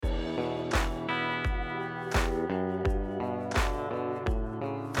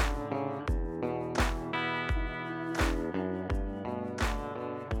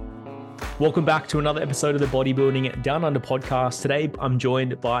Welcome back to another episode of the Bodybuilding Down Under podcast. Today, I'm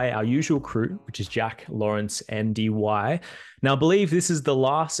joined by our usual crew, which is Jack, Lawrence, and DY. Now, I believe this is the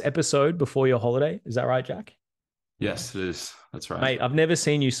last episode before your holiday. Is that right, Jack? Yes, it is. That's right. Mate, I've never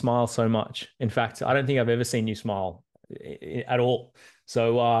seen you smile so much. In fact, I don't think I've ever seen you smile at all.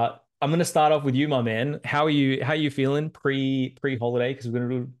 So I'm going to start off with you, my man. How are you? How are you feeling pre-holiday? Because we're going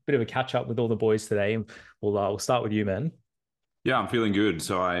to do a bit of a catch up with all the boys today. We'll start with you, man. Yeah, I'm feeling good.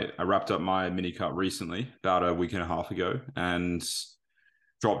 So I wrapped up my mini cut recently, about a week and a half ago, and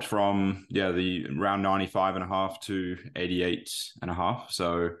dropped from the around 95.5 to 88.5.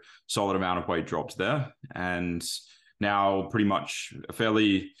 So solid amount of weight dropped there. And now pretty much a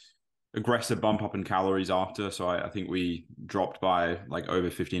fairly aggressive bump up in calories after. So I think we dropped by like over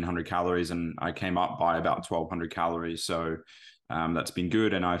 1,500 calories and I came up by about 1,200 calories. So that's been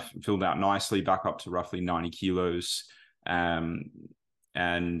good. And I've filled out nicely back up to roughly 90 kilos.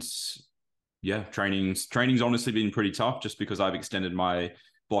 And yeah, training's honestly been pretty tough just because I've extended my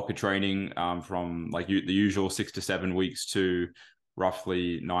block of training from like the usual 6 to 7 weeks to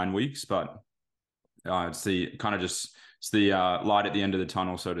roughly 9 weeks. But it's the light at the end of the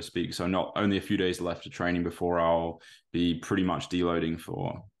tunnel, so to speak. So not only a few days left of training before I'll be pretty much deloading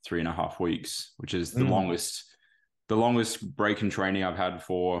for 3.5 weeks, which is the longest break in training I've had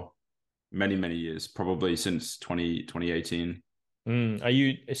for many years, probably since 2018. So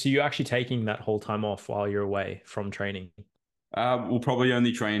you're actually taking that whole time off while you're away from training? We'll probably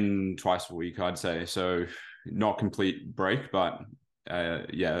only train twice a week, I'd say. So not complete break, but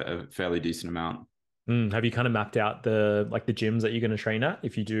a fairly decent amount. Have you kind of mapped out the gyms that you're going to train at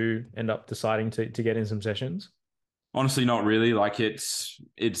if you do end up deciding to get in some sessions? Honestly, not really. Like it's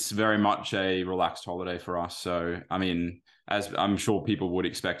very much a relaxed holiday for us. So, I mean, as I'm sure people would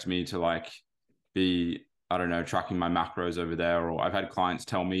expect me to like be, I don't know, tracking my macros over there. Or I've had clients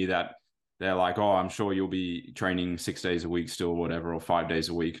tell me that they're like, oh, I'm sure you'll be training 6 days a week still, or whatever, or 5 days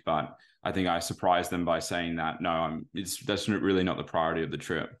a week. But I think I surprised them by saying that, no, that's really not the priority of the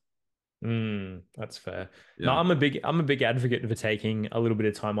trip. That's fair. Yeah. No, I'm a big advocate for taking a little bit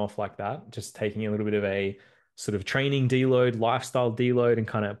of time off like that, just taking a little bit of a sort of training deload, lifestyle deload, and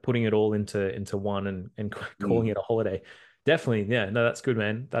kind of putting it all into one and calling it a holiday. Definitely. Yeah, no, that's good,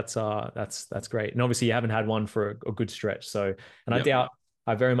 man. That's great. And obviously you haven't had one for a good stretch. So, and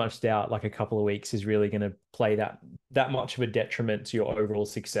I very much doubt like a couple of weeks is really going to play that much of a detriment to your overall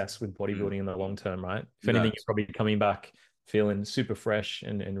success with bodybuilding in the long term, right? If anything, you're probably coming back feeling super fresh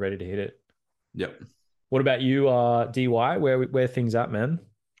and ready to hit it. Yep. What about you, DY? Where things at, man?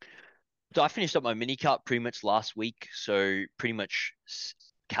 So I finished up my mini cut pretty much last week. So pretty much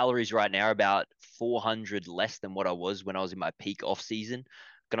calories right now are about 400 less than what I was when I was in my peak off season.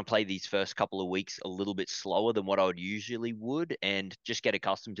 Going to play these first couple of weeks a little bit slower than what I would usually would and just get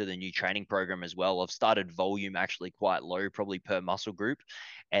accustomed to the new training program as well. I've started volume actually quite low, probably per muscle group.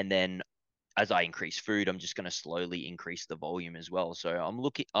 And then as I increase food, I'm just going to slowly increase the volume as well. So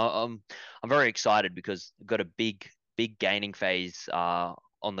I'm very excited because I've got a big gaining phase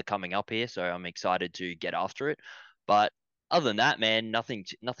on the coming up here. So I'm excited to get after it. But other than that, man, nothing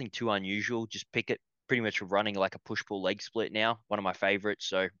too unusual. Just pick it pretty much running like a push-pull leg split now, one of my favorites.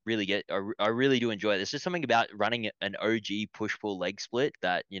 So I really do enjoy it. There's just something about running an OG push-pull leg split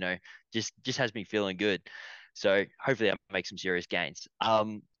that, just has me feeling good. So hopefully that makes some serious gains.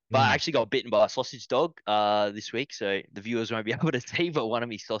 But I actually got bitten by a sausage dog this week, so the viewers won't be able to see, but one of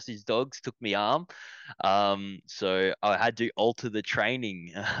my sausage dogs took me arm. So I had to alter the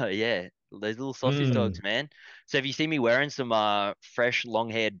training. Yeah, those little sausage dogs, man. So if you see me wearing some fresh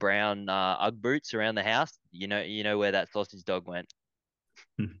long-haired brown Ugg boots around the house, you know where that sausage dog went.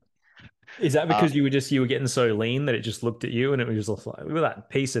 Is that because you were getting so lean that it just looked at you and it was just like, look at that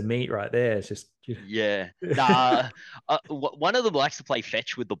piece of meat right there. It's just yeah. Nah, one of them likes to play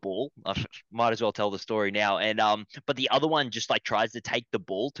fetch with the ball. I might as well tell the story now. And but the other one just like tries to take the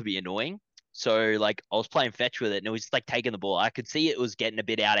ball to be annoying. So like I was playing fetch with it and it was just like taking the ball. I could see it was getting a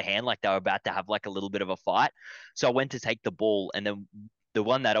bit out of hand, like they were about to have like a little bit of a fight. So I went to take the ball and then the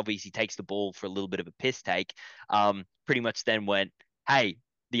one that obviously takes the ball for a little bit of a piss take, pretty much then went, hey,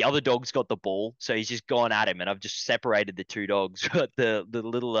 the other dog's got the ball, so he's just gone at him, and I've just separated the two dogs. But the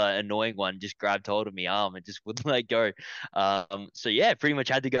little annoying one just grabbed hold of my arm and just wouldn't let go. So yeah, pretty much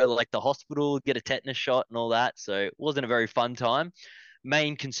had to go to like the hospital, get a tetanus shot and all that. So it wasn't a very fun time.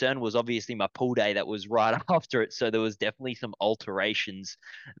 Main concern was obviously my pool day that was right after it. So there was definitely some alterations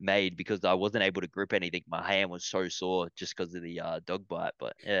made because I wasn't able to grip anything. My hand was so sore just because of the dog bite.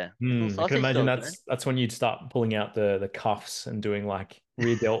 But yeah, I can imagine that's when you'd start pulling out the cuffs and doing like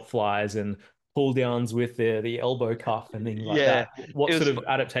rear delt flies and pull downs with the elbow cuff and things like Yeah, that. What it sort was of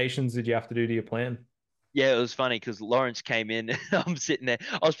adaptations did you have to do to your plan? Yeah, it was funny because Lawrence came in and I'm sitting there.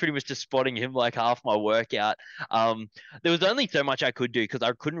 I was pretty much just spotting him like half my workout. Um, there was only so much I could do because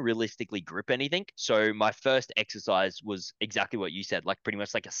I couldn't realistically grip anything. So my first exercise was exactly what you said, like pretty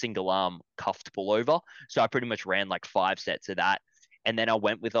much like a single arm cuffed pullover. So I pretty much ran like 5 sets of that. And then I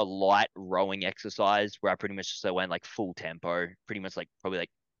went with a light rowing exercise where I pretty much just went like full tempo, pretty much like probably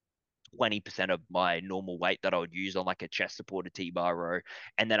like 20% of my normal weight that I would use on like a chest supported T-bar row.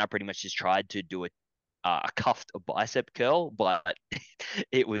 And then I pretty much just tried to do a cuffed a bicep curl, but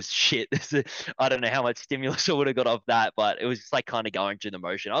it was shit. I don't know how much stimulus I would have got off that, but it was just like kind of going through the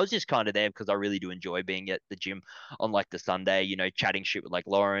motion. I was just kind of there because I really do enjoy being at the gym on like the Sunday, chatting shit with like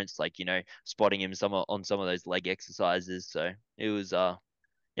Lawrence, like, spotting him on some of those leg exercises. So it was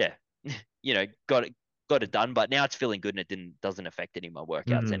yeah, got it done, but now it's feeling good and doesn't affect any of my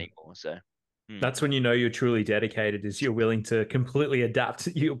workouts Mm. anymore. So That's when you know you're truly dedicated, is you're willing to completely adapt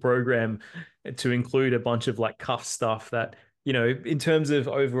your program to include a bunch of like cuff stuff that, in terms of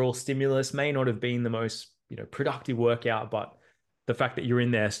overall stimulus may not have been the most, productive workout, but the fact that you're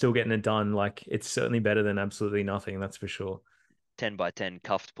in there still getting it done, like it's certainly better than absolutely nothing. That's for sure. 10 by 10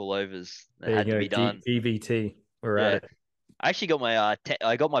 cuffed pullovers that There you had to go. be done. DVT. We're at Yeah. it. I actually got my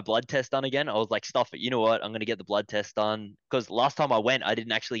I got my blood test done again. I was like, stuff it. You know what? I'm gonna get the blood test done because last time I went, I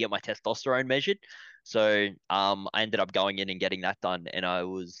didn't actually get my testosterone measured. So I ended up going in and getting that done, and I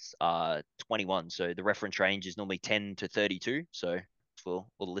was 21. So the reference range is normally 10 to 32. So for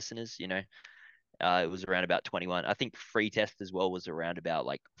all the listeners, it was around about 21. I think free test as well was around about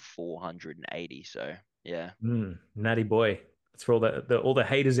like 480. So yeah, Natty boy. That's for all the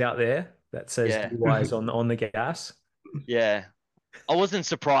haters out there that says yeah, DY is on the gas. yeah. I wasn't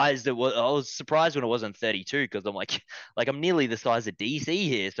surprised. I was surprised when it wasn't 32 because I'm like, I'm nearly the size of DC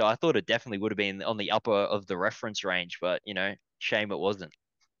here. So I thought it definitely would have been on the upper of the reference range, but shame it wasn't.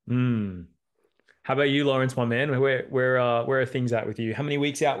 Hmm. How about you, Lawrence, my man? Where are things at with you? How many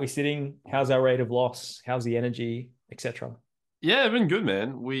weeks out we sitting? How's our rate of loss? How's the energy, etc.? Yeah, been good,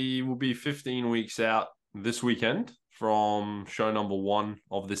 man. We will be 15 weeks out this weekend from show number 1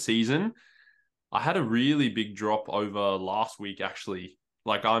 of the season. I had a really big drop over last week, actually.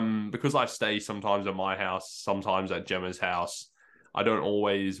 Like because I stay sometimes at my house, sometimes at Gemma's house. I don't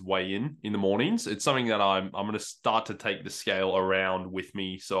always weigh in the mornings. It's something that I'm going to start to take the scale around with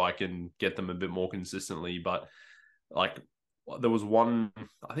me so I can get them a bit more consistently. But like there was one,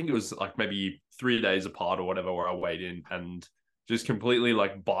 I think it was like maybe 3 days apart or whatever, where I weighed in and just completely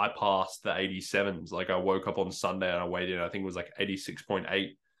like bypassed the 87s. Like I woke up on Sunday and I weighed in, I think it was like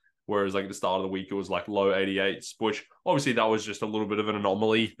 86.8. Whereas like the start of the week, it was like low 88s, which obviously that was just a little bit of an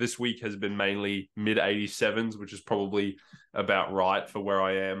anomaly. This week has been mainly mid 87s, which is probably about right for where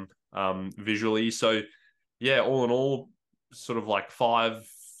I am visually. So yeah, all in all, sort of like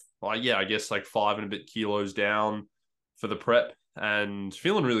I guess like 5 and a bit kilos down for the prep and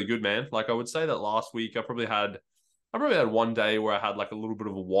feeling really good, man. Like I would say that last week I probably had one day where I had like a little bit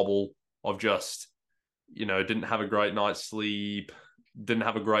of a wobble of just, didn't have a great night's sleep, didn't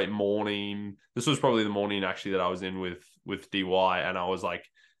have a great morning. This was probably the morning actually that I was in with DY, and I was like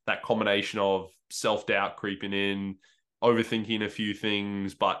that combination of self-doubt creeping in, overthinking a few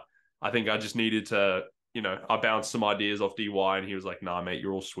things, but I think I just needed to, I bounced some ideas off DY and he was like, nah, mate,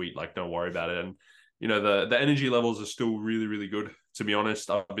 you're all sweet. Like, don't worry about it. And, the energy levels are still really, really good. To be honest,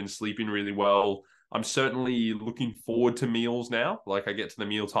 I've been sleeping really well. I'm certainly looking forward to meals now. Like I get to the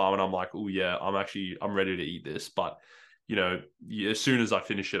meal time and I'm like, oh yeah, I'm ready to eat this. But, as soon as I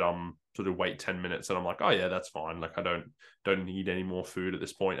finish it, I'm sort of wait 10 minutes and I'm like, oh yeah, that's fine. Like I don't need any more food at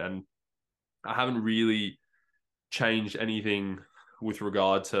this point. And I haven't really changed anything with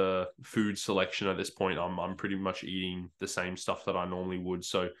regard to food selection at this point. I'm pretty much eating the same stuff that I normally would.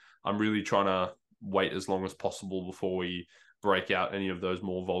 So I'm really trying to wait as long as possible before we break out any of those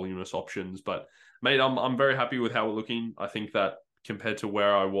more voluminous options. But mate, I'm very happy with how we're looking. I think that compared to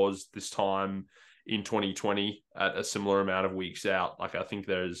where I was this time in 2020 at a similar amount of weeks out, like I think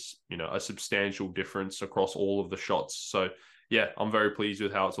there's, a substantial difference across all of the shots. So yeah, I'm very pleased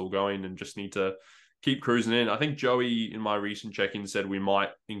with how it's all going and just need to keep cruising in. I think Joey in my recent check-in said we might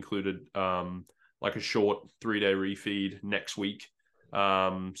include like a short 3-day refeed next week.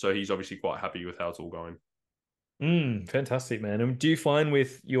 So he's obviously quite happy with how it's all going. Fantastic, man. And do you find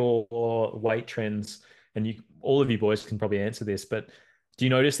with your weight trends, and all of you boys can probably answer this, but do you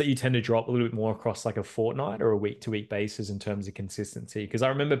notice that you tend to drop a little bit more across like a fortnight or a week-to-week basis in terms of consistency? Because I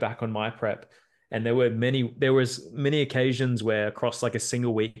remember back on my prep, and there was many occasions where across like a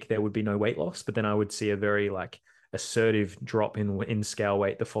single week there would be no weight loss, but then I would see a very like assertive drop in scale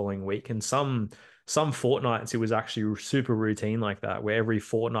weight the following week. And some fortnights it was actually super routine like that, where every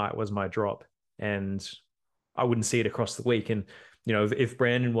fortnight was my drop, and I wouldn't see it across the week. And if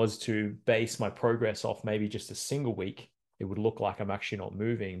Brandon was to base my progress off maybe just a single week, it would look like I'm actually not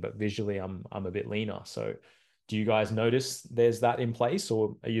moving, but visually I'm a bit leaner. So do you guys notice there's that in place,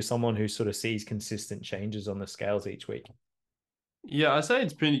 or are you someone who sort of sees consistent changes on the scales each week? Yeah, I say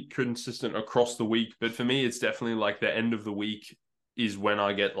it's pretty consistent across the week, but for me, it's definitely like the end of the week is when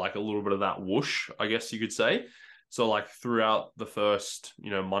I get like a little bit of that whoosh, I guess you could say. So like throughout the first,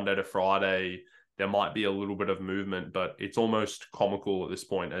 Monday to Friday, there might be a little bit of movement, but it's almost comical at this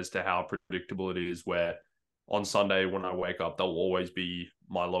point as to how predictable it is, where on Sunday when I wake up, they'll always be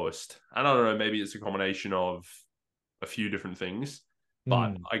my lowest. And I don't know, maybe it's a combination of a few different things,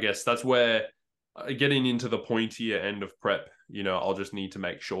 but I guess that's where getting into the pointier end of prep, I'll just need to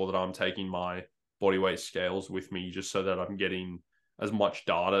make sure that I'm taking my body weight scales with me just so that I'm getting as much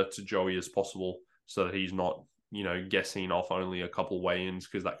data to Joey as possible so that he's not, guessing off only a couple weigh-ins,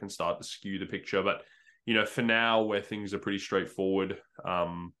 because that can start to skew the picture. But, for now, where things are pretty straightforward, I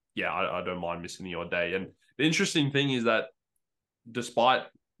don't mind missing the odd day. And the interesting thing is that despite,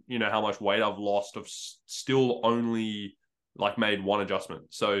 how much weight I've lost, I've still only like made one adjustment.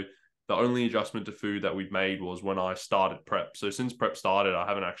 So the only adjustment to food that we've made was when I started prep. So since prep started, I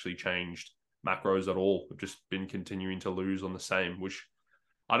haven't actually changed macros at all. I've just been continuing to lose on the same, which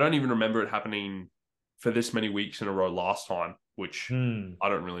I don't even remember it happening for this many weeks in a row last time, which I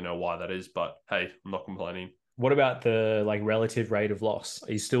don't really know why that is, but hey, I'm not complaining. What about the like relative rate of loss?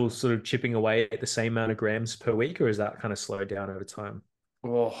 Are you still sort of chipping away at the same amount of grams per week, or is that kind of slowed down over time?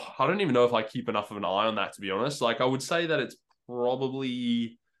 Oh, I don't even know if I keep enough of an eye on that, to be honest. Like, I would say that it's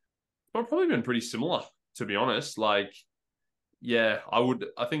probably been pretty similar, to be honest. Like, yeah,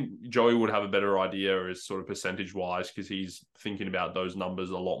 I think Joey would have a better idea as sort of percentage wise, because he's thinking about those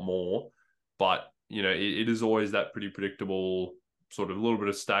numbers a lot more. But, it is always that pretty predictable sort of a little bit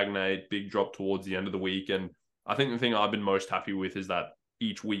of stagnate, big drop towards the end of the week. And I think the thing I've been most happy with is that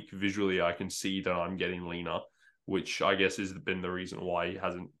each week visually I can see that I'm getting leaner, which I guess has been the reason why he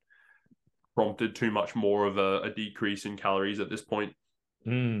hasn't prompted too much more of a decrease in calories at this point.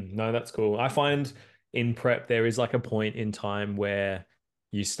 No, that's cool. I find in prep, there is like a point in time where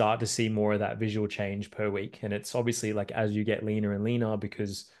you start to see more of that visual change per week. And it's obviously like as you get leaner and leaner,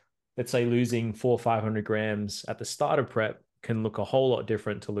 because let's say losing 400 or 500 grams at the start of prep can look a whole lot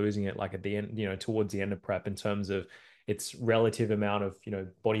different to losing it like at the end, towards the end of prep, in terms of its relative amount of,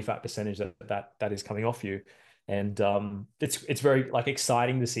 body fat percentage that is coming off you. And it's very like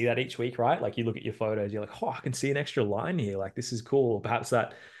exciting to see that each week, right? Like you look at your photos, you're like, oh, I can see an extra line here. Like this is cool. Perhaps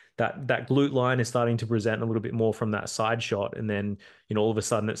that glute line is starting to present a little bit more from that side shot, and then all of a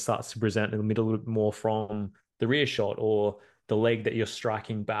sudden it starts to present in the middle a little bit more from the rear shot, or the leg that you're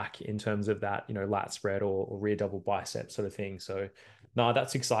striking back in terms of that lat spread or rear double bicep sort of thing. So no,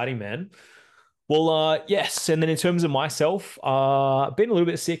 that's exciting, man. Well, yes. And then in terms of myself, been a little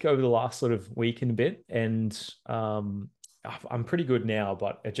bit sick over the last sort of week and a bit, and I'm pretty good now,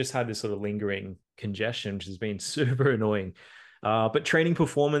 but it just had this sort of lingering congestion, which has been super annoying. But training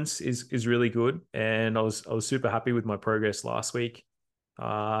performance is really good, and I was super happy with my progress last week.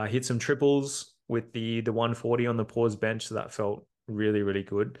 Hit some triples with the 140 on the pause bench, so that felt really, really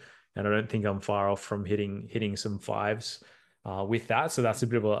good. And I don't think I'm far off from hitting some fives with that. So that's a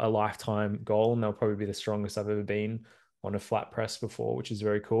bit of a lifetime goal, and that'll probably be the strongest I've ever been on a flat press before, which is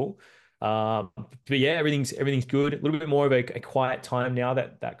very cool. But yeah, everything's good. A little bit more of a quiet time now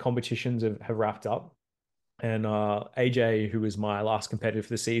that competitions have wrapped up. And AJ, who was my last competitor for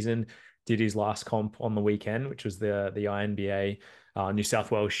the season, did his last comp on the weekend, which was the INBA New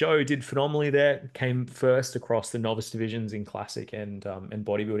South Wales show. Did phenomenally there. Came first across the novice divisions in classic and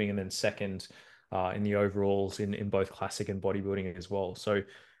bodybuilding, and then second in the overalls in both classic and bodybuilding as well. So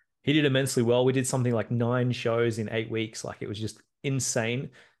he did immensely well. We did something like 9 shows in 8 weeks. Like it was just insane.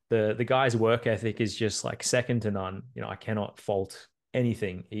 The guy's work ethic is just like second to none. I cannot fault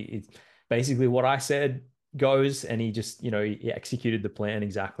anything. He basically what I said goes, and he just he executed the plan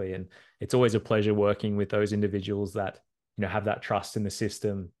exactly. And it's always a pleasure working with those individuals that have that trust in the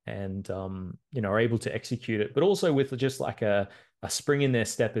system and are able to execute it, but also with just like a spring in their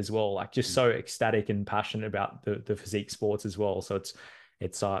step as well, like just so ecstatic and passionate about the physique sports as well. So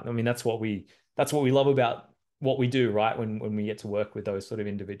it's I mean that's what we love about what we do, right? When we get to work with those sort of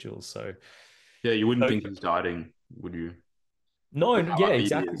individuals. So yeah, you wouldn't think he's dieting, would you? No, yeah,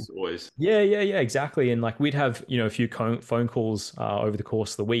 exactly. Always. Yeah, exactly. And like we'd have, a few phone calls over the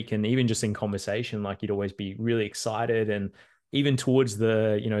course of the week, and even just in conversation, like you'd always be really excited and even towards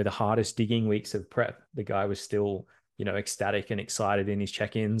the hardest digging weeks of prep, the guy was still, ecstatic and excited in his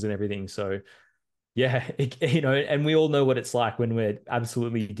check-ins and everything. So yeah, and we all know what it's like when we're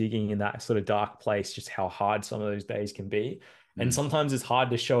absolutely digging in that sort of dark place, just how hard some of those days can be. And sometimes it's hard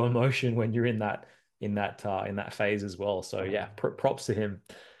to show emotion when you're in that phase as well. So yeah, props to him.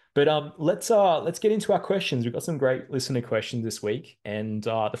 But let's get into our questions. We've got some great listener questions this week. And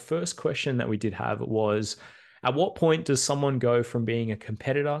the first question that we did have was, at what point does someone go from being a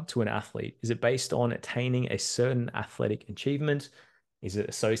competitor to an athlete? Is it based on attaining a certain athletic achievement? Is it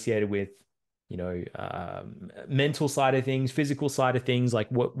associated with mental side of things, physical side of things? Like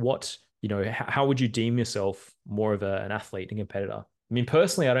how would you deem yourself more of an athlete and competitor? I mean,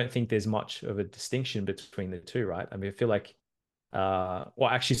 personally, I don't think there's much of a distinction between the two, right? I mean, I feel like, well,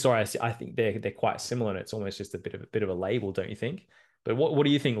 actually, sorry, I think they're quite similar, and it's almost just a bit of a label, don't you think? But what do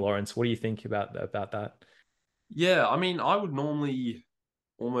you think, Lawrence? What do you think about that? Yeah, I mean, I would normally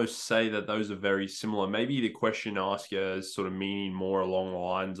almost say that those are very similar. Maybe the question asker is sort of meaning more along the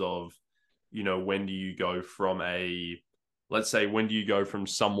lines of, when do you go from let's say, when do you go from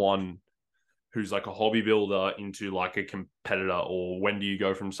someone who's like a hobby builder into like a competitor, or when do you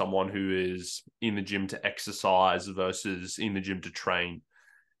go from someone who is in the gym to exercise versus in the gym to train?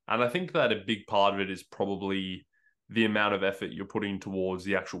 And I think that a big part of it is probably the amount of effort you're putting towards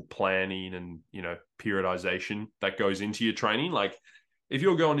the actual planning and, periodization that goes into your training. Like if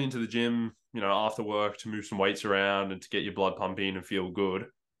you're going into the gym, after work to move some weights around and to get your blood pumping and feel good,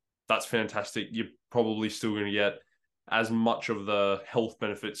 that's fantastic. You're probably still going to get as much of the health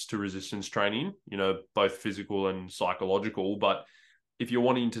benefits to resistance training, both physical and psychological. But if you're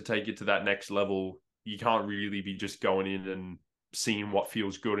wanting to take it to that next level, you can't really be just going in and seeing what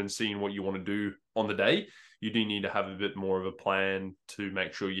feels good and seeing what you want to do on the day. You do need to have a bit more of a plan to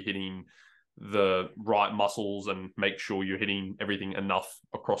make sure you're hitting the right muscles and make sure you're hitting everything enough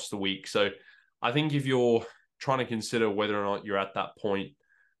across the week. So I think if you're trying to consider whether or not you're at that point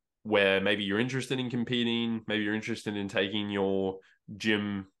where maybe you're interested in competing, maybe you're interested in taking your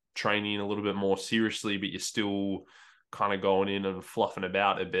gym training a little bit more seriously, but you're still kind of going in and fluffing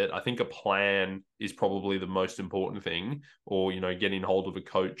about a bit, I think a plan is probably the most important thing, or, getting hold of a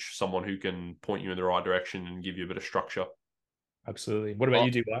coach, someone who can point you in the right direction and give you a bit of structure. Absolutely. What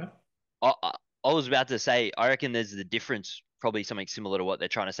about you, DY? I was about to say, I reckon there's the difference, probably something similar to what they're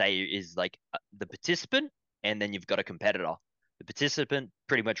trying to say is like the participant, and then you've got a competitor. The participant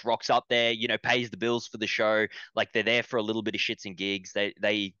pretty much rocks up there, pays the bills for the show. Like they're there for a little bit of shits and gigs.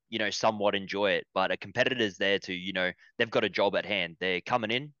 They somewhat enjoy it. But a competitor's there to, they've got a job at hand. They're coming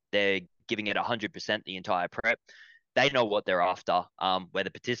in, they're giving it 100% the entire prep. They know what they're after. Where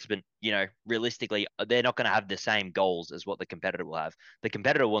the participant, realistically, they're not going to have the same goals as what the competitor will have. The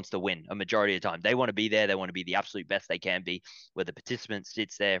competitor wants to win a majority of the time. They want to be there. They want to be the absolute best they can be. Where the participant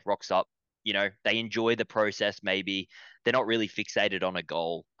sits there, rocks up, they enjoy the process. Maybe they're not really fixated on a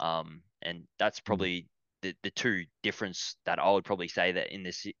goal. And that's probably the two difference that I would probably say that in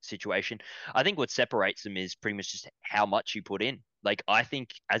this situation. I think what separates them is pretty much just how much you put in. Like I think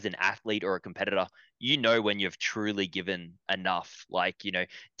as an athlete or a competitor, when you've truly given enough. Like,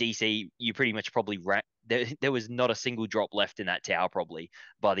 DC, you pretty much probably there was not a single drop left in that towel probably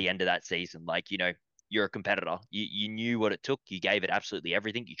by the end of that season. Like, you're a competitor. You knew what it took. You gave it absolutely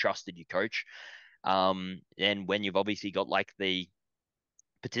everything. You trusted your coach. And when you've obviously got like the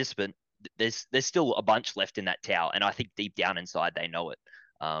participant, there's still a bunch left in that towel, and I think deep down inside they know it.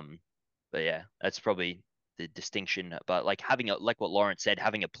 But yeah, that's probably the distinction. But like like what Lawrence said,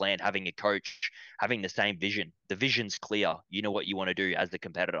 having a plan, having a coach, having the same vision. The vision's clear. You know what you want to do as the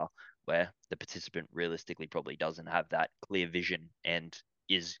competitor, where the participant realistically probably doesn't have that clear vision and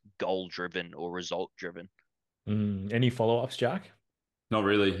is goal driven or result driven. Any follow-ups, Jack? Not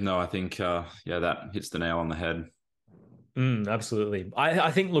really. No, I think that hits the nail on the head. Absolutely.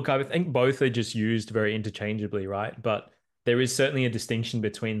 I think both are just used very interchangeably, right? But there is certainly a distinction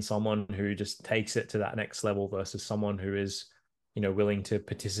between someone who just takes it to that next level versus someone who is, willing to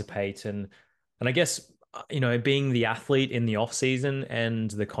participate. And I guess, being the athlete in the off season and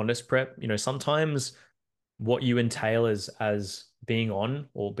the contest prep, sometimes what you entail as being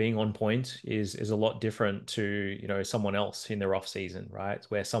on point is a lot different to, someone else in their off season, right?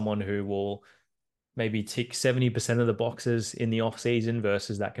 Where someone who will maybe tick 70% of the boxes in the off season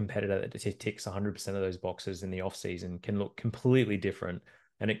versus that competitor that ticks 100% of those boxes in the off season can look completely different.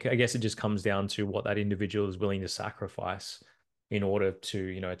 And I guess it just comes down to what that individual is willing to sacrifice in order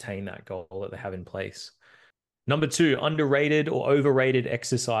to, attain that goal that they have in place. Number 2, underrated or overrated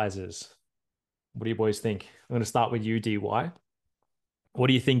exercises. What do you boys think? I'm going to start with you, DY. What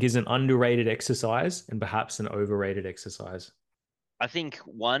do you think is an underrated exercise and perhaps an overrated exercise? I think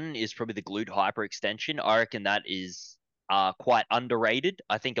one is probably the glute hyperextension. I reckon that is quite underrated.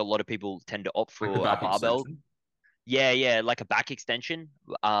 I think a lot of people tend to opt Like the for a back barbell. extension. Yeah, like a back extension,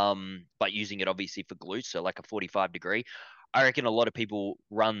 but using it obviously for glutes, so like a 45 degree. I reckon a lot of people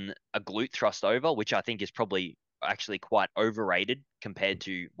run a glute thrust over, which I think is probably actually quite overrated compared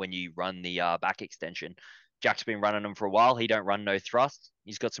to when you run the back extension. Jack's been running them for a while. He don't run no thrust.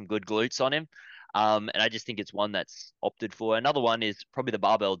 He's got some good glutes on him. And I just think it's one that's opted for. Another one is probably the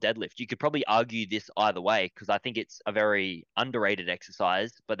barbell deadlift. You could probably argue this either way because I think it's a very underrated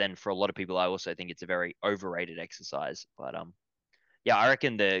exercise, but then for a lot of people, I also think it's a very overrated exercise. But yeah, I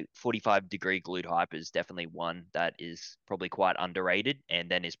reckon the 45-degree glute hype is definitely one that is probably quite underrated and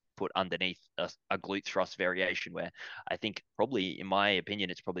then is put underneath a glute thrust variation where I think probably, in my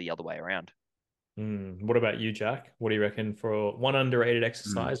opinion, it's probably the other way around. What about you, Jack? What do you reckon for one underrated Mm.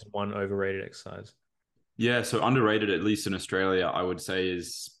 exercise and one overrated exercise? Yeah, so underrated, at least in Australia, I would say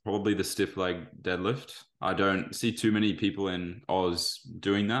is probably the stiff leg deadlift. I don't see too many people in Oz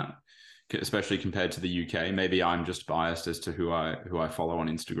doing that, especially compared to the UK. Maybe I'm just biased as to who I follow on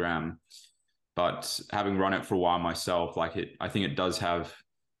Instagram. But having run it for a while myself, I think it does have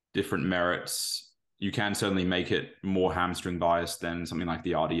different merits. You can certainly make it more hamstring biased than something like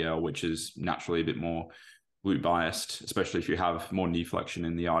the RDL, which is naturally a bit more glute biased, especially if you have more knee flexion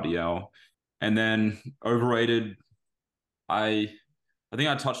in the RDL. And then overrated, I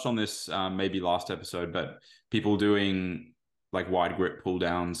think I touched on this maybe last episode, but people doing like wide grip pull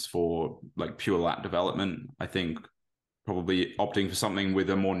downs for like pure lat development, I think probably opting for something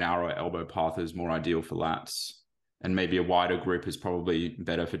with a more narrow elbow path is more ideal for lats. And maybe a wider grip is probably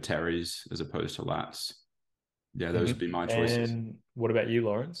better for teres as opposed to lats. Yeah, those would be my choices. And what about you,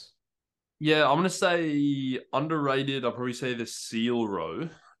 Lawrence? Yeah, I'm going to say underrated. I'll probably say the seal row,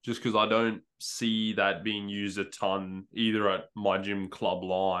 just because I don't see that being used a ton either at my gym, Club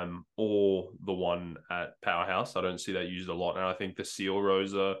Lime, or the one at Powerhouse. I don't see that used a lot. And I think the seal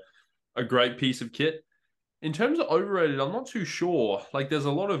rows are a great piece of kit. In terms of overrated, I'm not too sure. Like, there's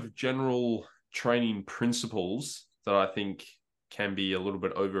a lot of general training principles that I think can be a little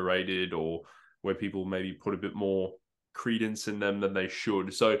bit overrated or where people maybe put a bit more credence in them than they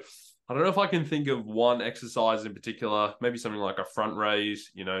should. So I don't know if I can think of one exercise in particular, maybe something like a front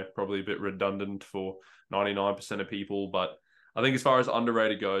raise, probably a bit redundant for 99% of people. But I think as far as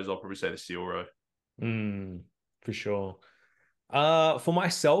underrated goes, I'll probably say the seal row. For sure. For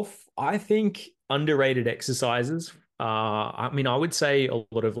myself, I think underrated exercises. I would say a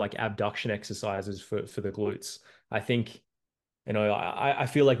lot of like abduction exercises for the glutes. I think, I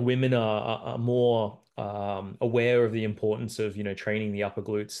feel like women are more aware of the importance of, training the upper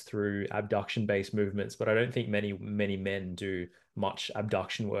glutes through abduction-based movements, but I don't think many men do much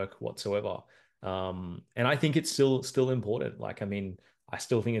abduction work whatsoever. And I think it's still important. I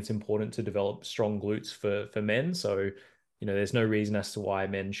still think it's important to develop strong glutes for men. So, there's no reason as to why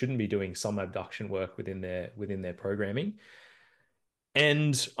men shouldn't be doing some abduction work within their programming.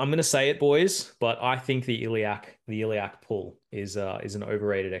 And I'm going to say it, boys, but I think the iliac pull is an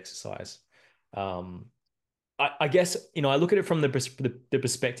overrated exercise. I guess, I look at it from the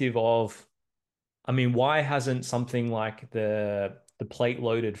perspective of, why hasn't something like the plate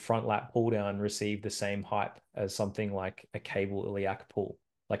loaded front lat pull down received the same hype as something like a cable iliac pull?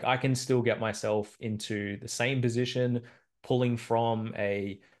 Like, I can still get myself into the same position, pulling from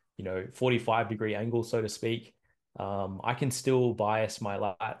a 45-degree angle, so to speak. I can still bias my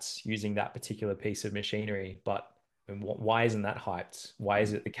lats using that particular piece of machinery, but why isn't that hyped? Why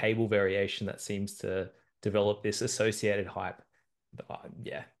is it the cable variation that seems to develop this associated hype?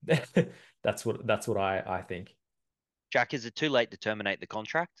 Yeah, that's what I think. Jack, is it too late to terminate the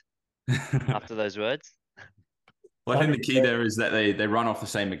contract after those words? Well, I think the key there is that they run off the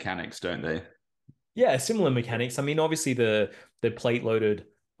same mechanics, don't they? Yeah, similar mechanics. Obviously the plate loaded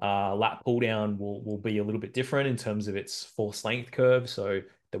lat pull down will be a little bit different in terms of its force length curve. So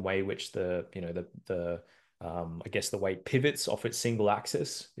the way which the I guess the weight pivots off its single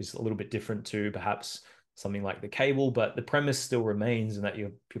axis is a little bit different to perhaps something like the cable, but the premise still remains in that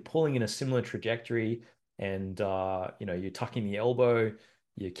you're pulling in a similar trajectory, and you're tucking the elbow,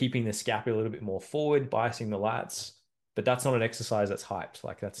 you're keeping the scapula a little bit more forward, biasing the lats. But that's not an exercise that's hyped.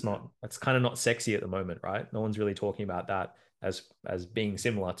 Like that's kind of not sexy at the moment, right? No one's really talking about that as being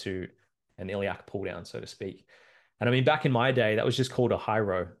similar to an iliac pull down, so to speak. And back in my day, that was just called a high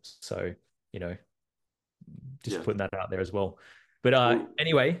row. So, just putting that out there as well. But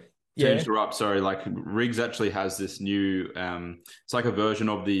anyway, to interrupt, sorry, like Riggs actually has this new it's like a version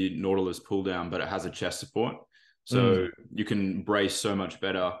of the Nautilus pull down, but it has a chest support. So you can brace so much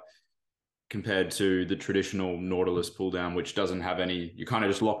better compared to the traditional Nautilus pull down, which doesn't have any, you're kind of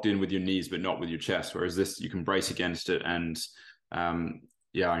just locked in with your knees, but not with your chest. Whereas this, you can brace against it. And I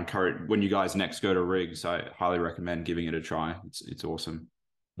encourage, when you guys next go to rigs, I highly recommend giving it a try. It's awesome.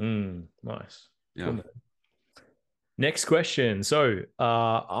 Nice. Yeah. Cool. Next question. So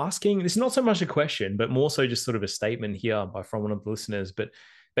asking, this is not so much a question, but more so just sort of a statement here from one of the listeners. But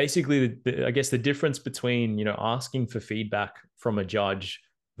basically, I guess the difference between, you know, asking for feedback from a judge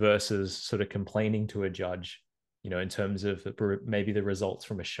versus sort of complaining to a judge, you know, in terms of maybe the results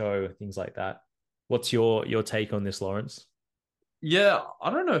from a show, things like that. What's your take on this, Lawrence? Yeah, I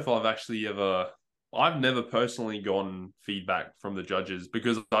don't know if I've never personally gotten feedback from the judges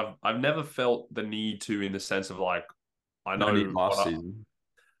because I've never felt the need to, in the sense of like, I know No need last season.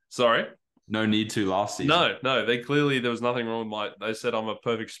 Sorry? No need to last season. No, there was nothing wrong with they said I'm a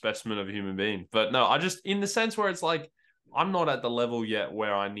perfect specimen of a human being. But no, I just, in the sense where it's like, I'm not at the level yet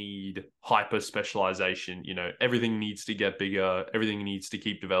where I need hyper specialization. You know, everything needs to get bigger. Everything needs to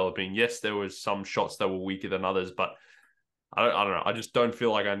keep developing. Yes, there was some shots that were weaker than others, but I don't know. I just don't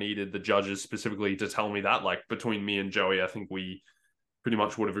feel like I needed the judges specifically to tell me that. Like, between me and Joey, I think we pretty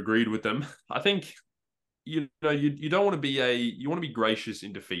much would have agreed with them. I think, you know, you don't want to you want to be gracious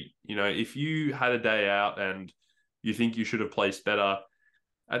in defeat. You know, if you had a day out and you think you should have placed better,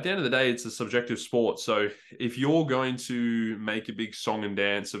 at the end of the day, it's a subjective sport. So if you're going to make a big song and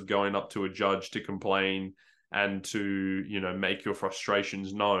dance of going up to a judge to complain and to, you know, make your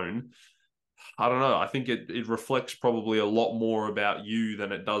frustrations known, I don't know. I think it reflects probably a lot more about you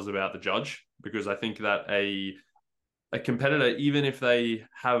than it does about the judge, because I think that a competitor, even if they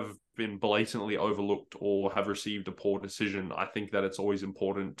have been blatantly overlooked or have received a poor decision, I think that it's always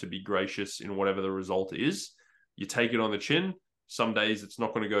important to be gracious in whatever the result is. You take it on the chin. Some days it's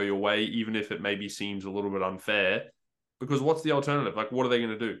not going to go your way, even if it maybe seems a little bit unfair. Because what's the alternative? Like, what are they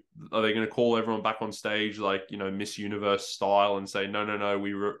going to do? Are they going to call everyone back on stage, like, you know, Miss Universe style, and say, no,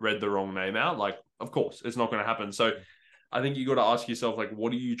 we read the wrong name out? Like, of course, it's not going to happen. So I think you got to ask yourself, like,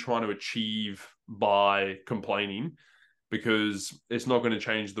 what are you trying to achieve by complaining? Because it's not going to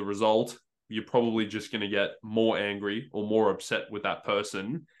change the result. You're probably just going to get more angry or more upset with that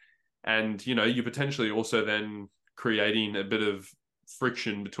person. And, you know, you're potentially also then creating a bit of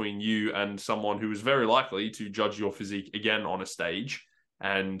friction between you and someone who is very likely to judge your physique again on a stage.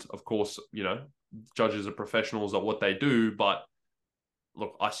 And of course, you know, judges are professionals at what they do, but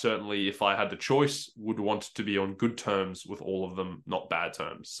look, I certainly, if I had the choice, would want to be on good terms with all of them, not bad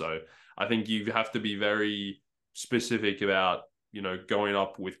terms. So I think you have to be very specific about, you know, going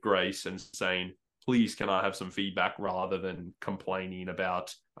up with grace and saying, please, can I have some feedback, rather than complaining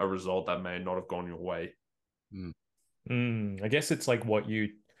about a result that may not have gone your way. I guess it's like what you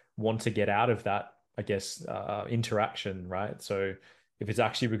want to get out of that, I guess, interaction, right? So if it's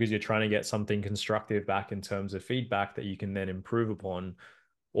actually because you're trying to get something constructive back in terms of feedback that you can then improve upon,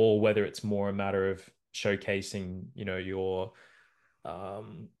 or whether it's more a matter of showcasing, you know, your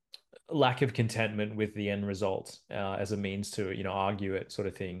lack of contentment with the end result as a means to, you know, argue it, sort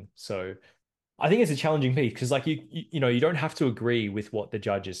of thing. So I think it's a challenging piece, because like you know, you don't have to agree with what the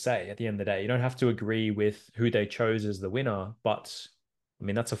judges say at the end of the day. You don't have to agree with who they chose as the winner, but I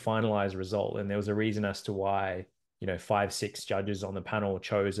mean, that's a finalized result. And there was a reason as to why, you know, 5-6 judges on the panel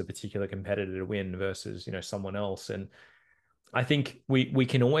chose a particular competitor to win versus, you know, someone else. And I think we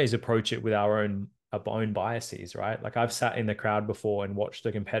can always approach it with our own biases, right? Like, I've sat in the crowd before and watched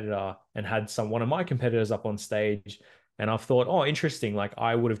a competitor and had one of my competitors up on stage, and I've thought, oh, interesting, like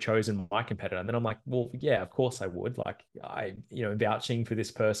I would have chosen my competitor. And then I'm like, well, yeah, of course I would. Like, you know, vouching for this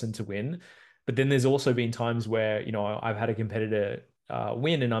person to win. But then there's also been times where, you know, I've had a competitor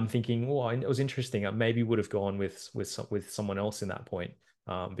win, and I'm thinking, oh, it was interesting. I maybe would have gone with someone else in that point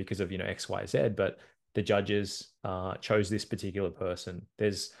because of, you know, X, Y, Z. But the judges chose this particular person.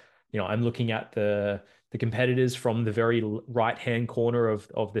 There's, you know, I'm looking at the competitors from the very right-hand corner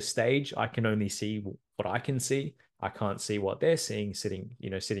of the stage. I can only see what I can see. I can't see what they're seeing sitting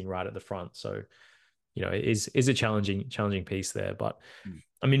right at the front. So, you know, it is a challenging piece there. But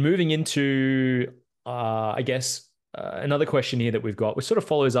I mean, moving into, I guess, another question here that we've got, which sort of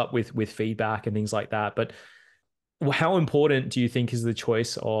follows up with feedback and things like that. But how important do you think is the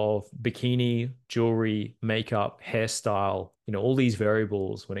choice of bikini, jewelry, makeup, hairstyle, you know, all these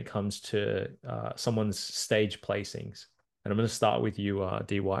variables when it comes to someone's stage placings? And I'm going to start with you,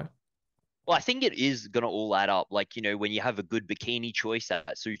 DY. Well, I think it is going to all add up. Like, you know, when you have a good bikini choice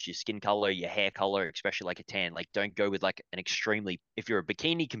that suits your skin color, your hair color, especially like a tan, like don't go with like if you're a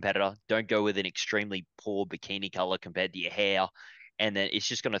bikini competitor, don't go with an extremely poor bikini color compared to your hair. And then it's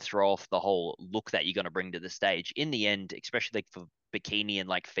just going to throw off the whole look that you're going to bring to the stage. In the end, especially like for bikini and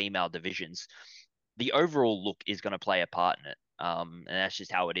like female divisions, the overall look is going to play a part in it. And that's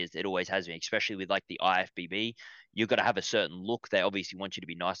just how it is. It always has been, especially with like the IFBB. You've got to have a certain look. They obviously want you to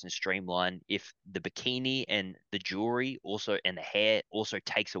be nice and streamlined. If the bikini and the jewelry also and the hair also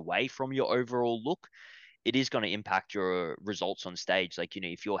takes away from your overall look, it is going to impact your results on stage. Like,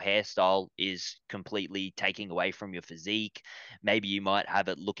 if your hairstyle is completely taking away from your physique, maybe you might have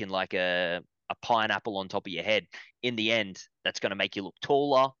it looking like a pineapple on top of your head. In the end, that's going to make you look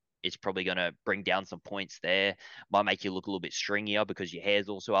taller. It's probably going to bring down some points there. Might make you look a little bit stringier because your hair's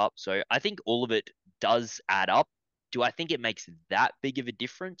also up. So I think all of it does add up. Do I think it makes that big of a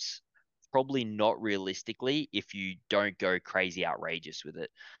difference? Probably not realistically if you don't go crazy outrageous with it.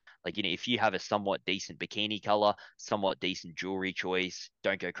 Like, if you have a somewhat decent bikini color, somewhat decent jewelry choice,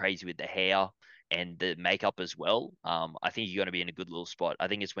 don't go crazy with the hair and the makeup as well. I think you're going to be in a good little spot. I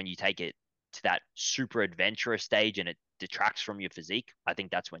think it's when you take it to that super adventurous stage and it detracts from your physique, I think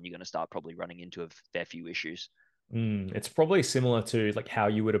that's when you're going to start probably running into a fair few issues. It's probably similar to like how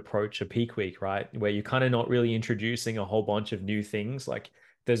you would approach a peak week, right? Where you're kind of not really introducing a whole bunch of new things. Like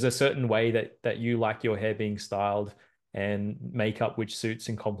there's a certain way that you like your hair being styled and makeup which suits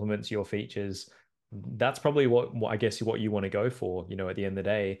and complements your features. That's probably what I guess what you want to go for, at the end of the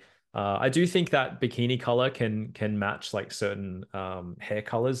day. I do think that bikini color can match like certain hair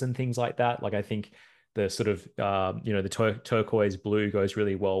colors and things like that. Like I think the sort of the turquoise blue goes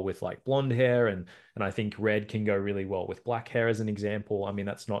really well with like blonde hair, and I think red can go really well with black hair as an example. I mean,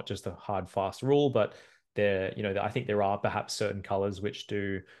 that's not just a hard fast rule, but I think there are perhaps certain colors which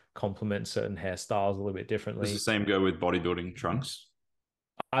do complement certain hairstyles a little bit differently. Does the same go with bodybuilding trunks?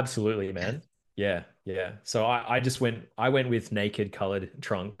 Absolutely, man. Yeah, yeah. So I went with naked colored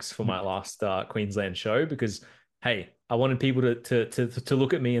trunks for my last Queensland show because hey, I wanted people to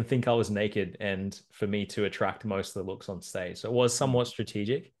look at me and think I was naked and for me to attract most of the looks on stage. So it was somewhat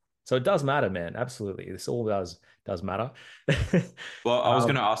strategic. So it does matter, man. Absolutely. This all does matter. Well, I was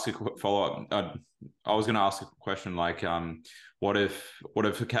going to ask a quick follow-up. I was going to ask a question like, what if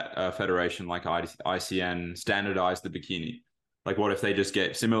a federation like ICN standardized the bikini? Like, what if they just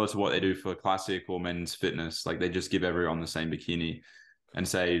get similar to what they do for classic or men's fitness? Like, they just give everyone the same bikini and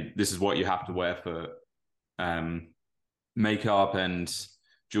say, this is what you have to wear for makeup and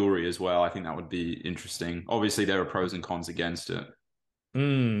jewelry as well. I think that would be interesting. Obviously, there are pros and cons against it.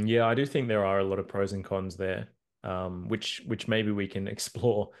 Yeah, I do think there are a lot of pros and cons there, which maybe we can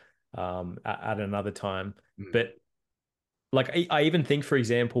explore at another time. But like I even think, for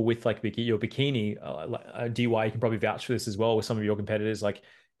example, with like your bikini, DY, you can probably vouch for this as well with some of your competitors. Like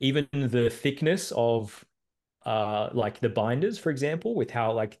even the thickness of like the binders, for example, with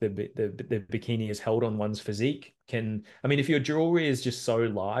how like the bikini is held on one's physique can. I mean, if your jewelry is just so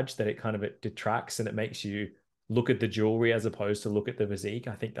large that it detracts and it makes you look at the jewelry as opposed to look at the physique,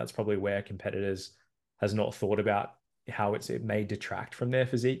 I think that's probably where competitors has not thought about how it may detract from their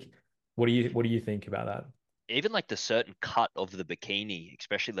physique. What do you think about that? Even like the certain cut of the bikini,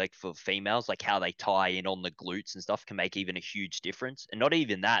 especially like for females, like how they tie in on the glutes and stuff can make even a huge difference. And not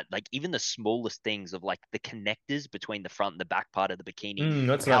even that, like even the smallest things of like the connectors between the front and the back part of the bikini.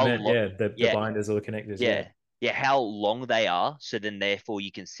 That's what I meant. Yeah, the binders or the connectors. Yeah. Yeah, how long they are, so then therefore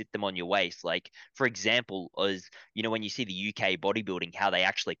you can sit them on your waist. Like, for example, as when you see the UK bodybuilding, how they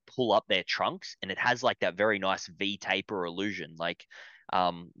actually pull up their trunks and it has like that very nice V taper illusion. Like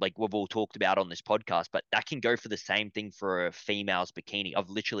we've all talked about on this podcast, but that can go for the same thing for a female's bikini. I've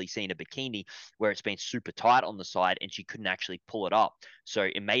literally seen a bikini where it's been super tight on the side and she couldn't actually pull it up. So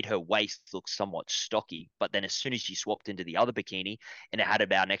it made her waist look somewhat stocky. But then as soon as she swapped into the other bikini and it had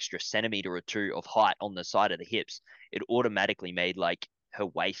about an extra centimeter or two of height on the side of the hips, it automatically made like her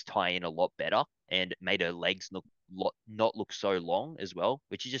waist tie in a lot better and made her legs not look so long as well,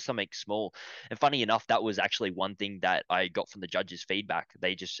 which is just something small. And funny enough, that was actually one thing that I got from the judges' feedback.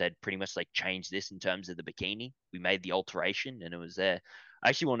 They just said pretty much like change this in terms of the bikini. We made the alteration and it was there. I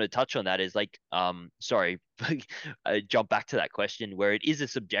actually want to touch on that is like, sorry, jump back to that question where it is a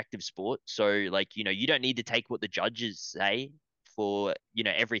subjective sport. So like, you don't need to take what the judges say for,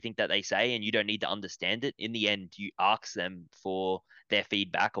 everything that they say, and you don't need to understand it. In the end, you ask them for their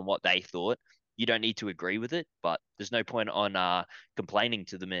feedback on what they thought. You don't need to agree with it, but there's no point on complaining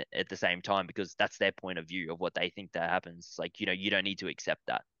to them at the same time because that's their point of view of what they think that happens. Like, you don't need to accept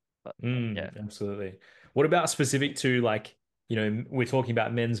that. But yeah, absolutely. What about specific to like, we're talking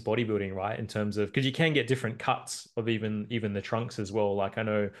about men's bodybuilding, right? In terms of, because you can get different cuts of even the trunks as well. Like I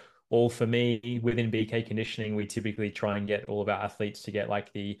know all for me within BK conditioning, we typically try and get all of our athletes to get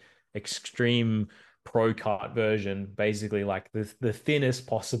like the extreme pro cut version, basically like the thinnest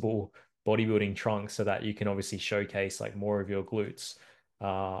possible bodybuilding trunks so that you can obviously showcase like more of your glutes.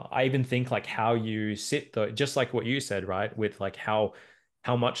 I even think like how you sit though, just like what you said, right? With like how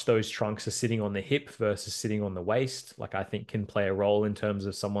much those trunks are sitting on the hip versus sitting on the waist, like I think can play a role in terms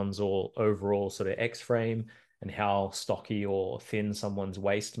of someone's all overall sort of X frame and how stocky or thin someone's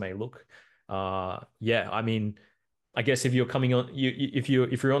waist may look. Yeah, I mean, I guess if you're coming on, if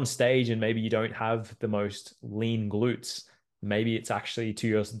you're on stage and maybe you don't have the most lean glutes, maybe it's actually to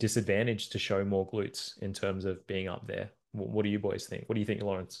your disadvantage to show more glutes in terms of being up there. What do you boys think? What do you think,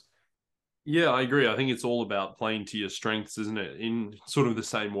 Lawrence? Yeah, I agree. I think it's all about playing to your strengths, isn't it? In sort of the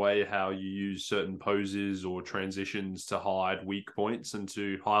same way how you use certain poses or transitions to hide weak points and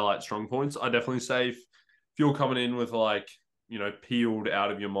to highlight strong points. I definitely say if you're coming in with like, peeled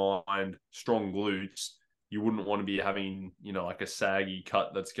out of your mind, strong glutes, you wouldn't want to be having, like a saggy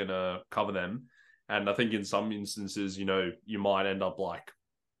cut that's going to cover them. And I think in some instances, you might end up like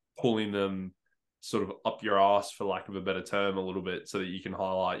pulling them sort of up your ass, for lack of a better term, a little bit so that you can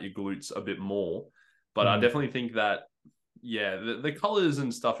highlight your glutes a bit more. But I definitely think that, yeah, the colors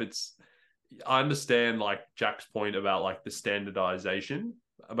and stuff, I understand like Jack's point about like the standardization,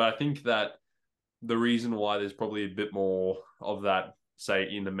 but I think that the reason why there's probably a bit more of that,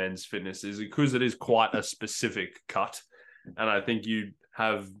 say, in the men's fitness is because it is quite a specific cut. And I think you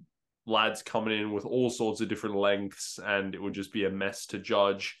have lads coming in with all sorts of different lengths and it would just be a mess to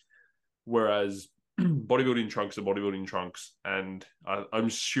judge. Whereas bodybuilding trunks are bodybuilding trunks. And I'm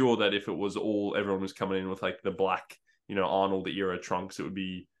sure that if it was everyone was coming in with like the black, Arnold era trunks, it would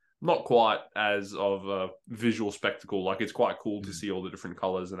be not quite as of a visual spectacle. Like it's quite cool to see all the different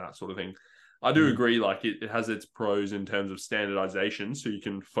colors and that sort of thing. I do agree, like it has its pros in terms of standardization, so you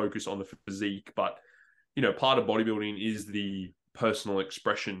can focus on the physique. But, part of bodybuilding is the personal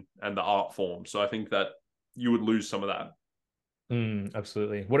expression and the art form. So I think that you would lose some of that.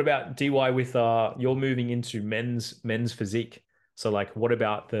 Absolutely. What about DY with you're moving into men's physique? So like what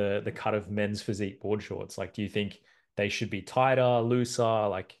about the cut of men's physique board shorts? Like do you think they should be tighter, looser?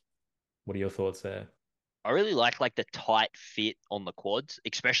 Like what are your thoughts there? I really like the tight fit on the quads,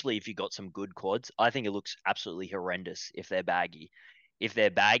 especially if you got some good quads. I think it looks absolutely horrendous if they're baggy. If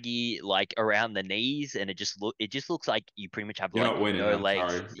they're baggy like around the knees and it just looks like you pretty much have You're like not winning. no I'm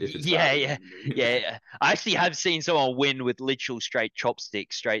legs. sorry if it's Yeah, bad. yeah, yeah. I actually have seen someone win with literal straight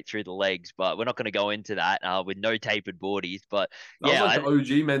chopsticks straight through the legs, but we're not going to go into that with no tapered boardies. But That was yeah, like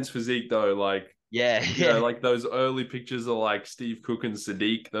the OG men's physique though. Like, yeah, yeah. like those early pictures of like Steve Cook and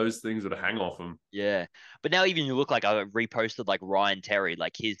Sadiq, those things would hang off them. Yeah. But now even you look like I reposted like Ryan Terry,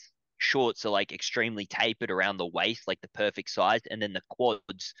 like his shorts are like extremely tapered around the waist, like the perfect size, and then the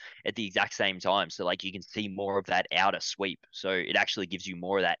quads at the exact same time. So like you can see more of that outer sweep. So it actually gives you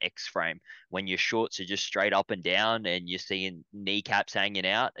more of that X frame. When your shorts are just straight up and down and you're seeing kneecaps hanging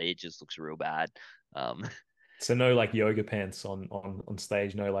out, it just looks real bad. Um So no like yoga pants on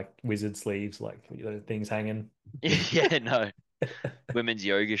stage, no like wizard sleeves, like things hanging. yeah, no. Women's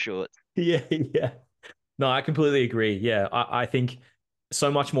yoga shorts. Yeah, yeah. No, I completely agree. Yeah, I think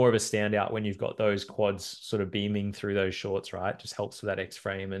so much more of a standout when you've got those quads sort of beaming through those shorts, right? Just helps with that X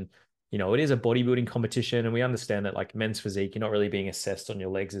frame. And, it is a bodybuilding competition. And we understand that like men's physique, you're not really being assessed on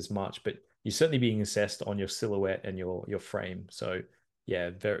your legs as much, but you're certainly being assessed on your silhouette and your frame. So yeah,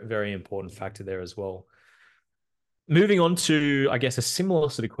 very, very important factor there as well. Moving on to, I guess, a similar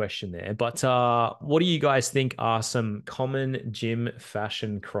sort of question there, but what do you guys think are some common gym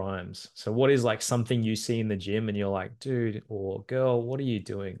fashion crimes? So what is like something you see in the gym and you're like, dude or girl, what are you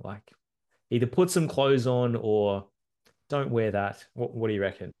doing? Like either put some clothes on or don't wear that. What do you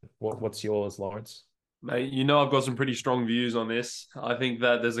reckon? What's yours, Lawrence? Mate, I've got some pretty strong views on this. I think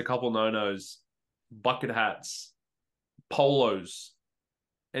that there's a couple no-nos. Bucket hats, polos,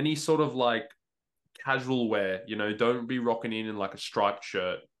 any sort of like casual wear, don't be rocking in like a striped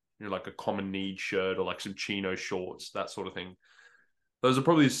shirt, like a common need shirt or like some chino shorts, that sort of thing. Those are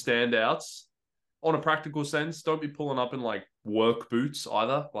probably the standouts. On a practical sense, don't be pulling up in like work boots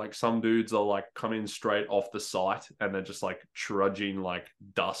either. Like some dudes are like coming straight off the site and they're just like trudging like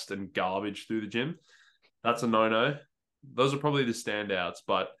dust and garbage through the gym. That's a no-no. Those are probably the standouts.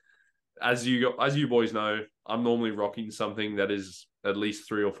 But as you boys know, I'm normally rocking something that is at least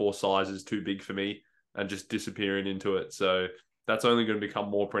 3 or 4 sizes too big for me and just disappearing into it. So that's only going to become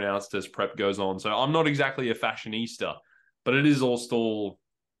more pronounced as prep goes on. So I'm not exactly a fashionista, but it is all still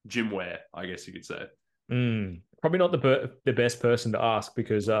gym wear, I guess you could say. Probably not the best person to ask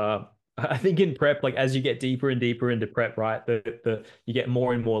because I think in prep, like as you get deeper and deeper into prep, right, you get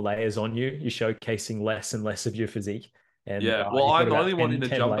more and more layers on you. You're showcasing less and less of your physique. And yeah, well, I'm only wanting to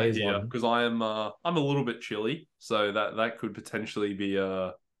 10 jump layers here on. because I'm a little bit chilly, so that could potentially be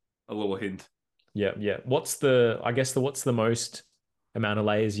a a little hint. Yeah, yeah. What's the most amount of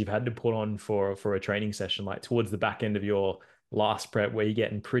layers you've had to put on for a training session, like towards the back end of your last prep where you're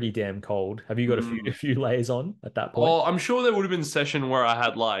getting pretty damn cold? Have you got a few layers on at that point? Oh, I'm sure there would have been a session where I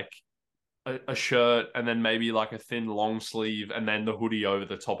had like a shirt and then maybe like a thin long sleeve and then the hoodie over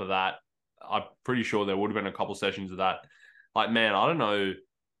the top of that. I'm pretty sure there would have been a couple sessions of that. Like, man, I don't know,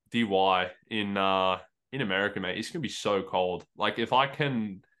 DY in America, mate, it's gonna be so cold. Like if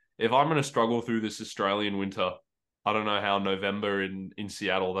I'm gonna struggle through this Australian winter, I don't know how November in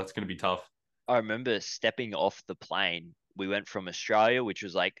Seattle, that's gonna be tough. I remember stepping off the plane. We went from Australia, which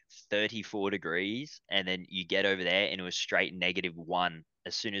was like 34 degrees, and then you get over there and it was straight -1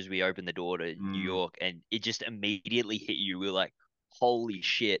 as soon as we opened the door to New York, and it just immediately hit you. We were like, holy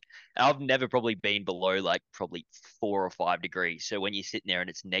shit. I've never probably been below like probably 4 or 5 degrees. So when you're sitting there and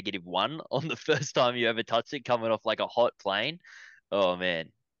it's -1 on the first time you ever touch it, coming off like a hot plane, oh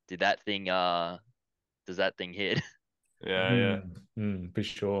man, does that thing hit? Yeah. For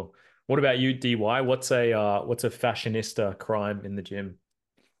sure. What about you, DY? What's a fashionista crime in the gym?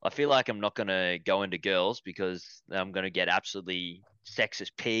 I feel like I'm not gonna go into girls because I'm gonna get absolutely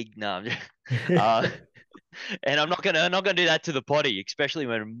sexist pig. No, and I'm not gonna do that to the potty, especially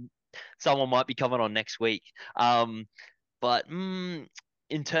when someone might be coming on next week. But in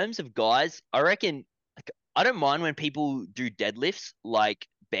terms of guys, I reckon like, I don't mind when people do deadlifts like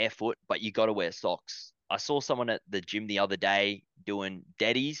barefoot, but you got to wear socks. I saw someone at the gym the other day doing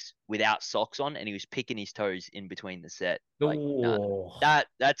deadies without socks on, and he was picking his toes in between the set. Like, no,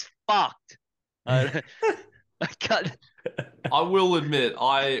 that's fucked. I can't. I will admit,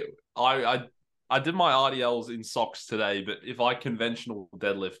 I did my RDLs in socks today, but if I conventional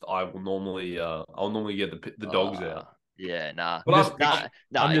deadlift, I'll normally get the dogs out. Yeah, nah.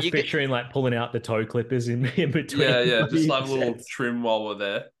 I'm just picturing like pulling out the toe clippers in between. Yeah, just like a little trim while we're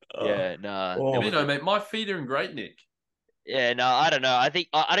there. Yeah, nah. Oh. You know, mate, my feet are in great nick. Yeah, no, I don't know. I think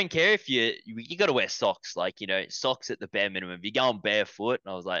I don't care if you got to wear socks, like socks at the bare minimum. If you're going barefoot,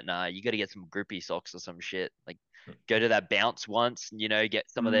 and I was like, nah, you got to get some grippy socks or some shit. Like, go to that bounce once, and get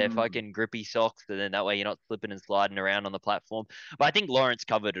some of their fucking grippy socks, and then that way you're not slipping and sliding around on the platform. But I think Lawrence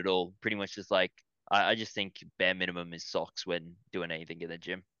covered it all. Pretty much just like I just think bare minimum is socks when doing anything in the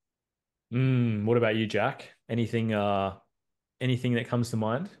gym. What about you, Jack? Anything that comes to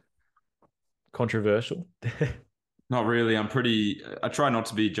mind? Controversial? Not really. I try not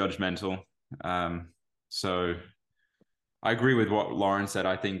to be judgmental. So I agree with what Lauren said.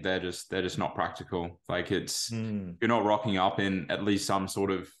 I think they're just not practical. Like you're not rocking up in at least some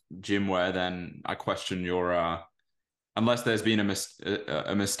sort of gym wear, then I question your unless there's been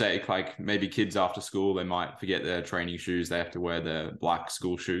a mistake, like maybe kids after school, they might forget their training shoes. They have to wear their black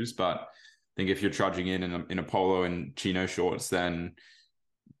school shoes. But I think if you're trudging in a polo and chino shorts, then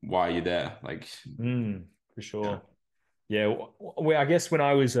why are you there? Like, for sure. Yeah. Well, I guess when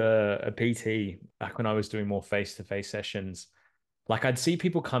I was a PT, back when I was doing more face-to-face sessions, like I'd see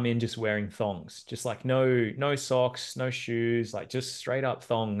people come in just wearing thongs, just like no socks, no shoes, like just straight up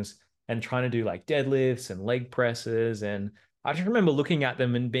thongs, and trying to do like deadlifts and leg presses. And I just remember looking at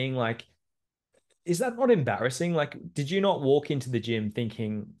them and being like, is that not embarrassing? Like, did you not walk into the gym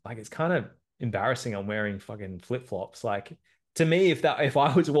thinking like it's kind of embarrassing I'm wearing fucking flip-flops? Like, to me, if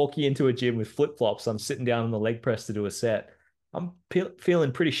I was walking into a gym with flip-flops, I'm sitting down on the leg press to do a set, I'm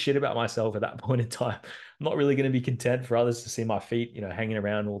feeling pretty shit about myself at that point in time. I'm not really going to be content for others to see my feet, hanging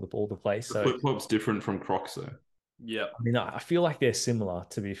around all the place. So flip-flops different from Crocs, though. Yeah. I mean, I feel like they're similar,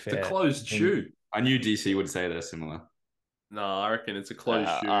 to be fair. It's a closed shoe. I knew DC would say they're similar. No, I reckon it's a closed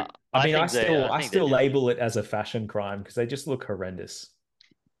shoe. I still label it as a fashion crime because they just look horrendous.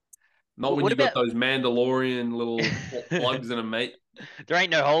 Not when you got those Mandalorian little plugs in them, mate. There ain't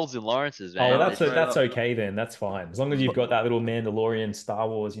no holes in Lawrence's, man. Oh, that's okay then. That's fine. As long as you've got that little Mandalorian Star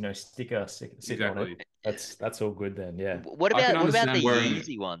Wars, sticker sitting on it. That's all good then. Yeah. What about the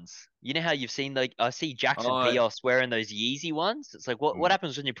Yeezy ones? You know how you've seen I see Jackson Pios wearing those Yeezy ones. It's like what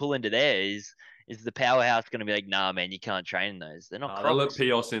happens when you pull into there? Is the powerhouse going to be like, nah, man, you can't train in those? They're not. They'll let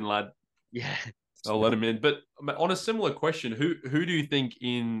Pios in, lad. Yeah. I'll let him in. But on a similar question, who do you think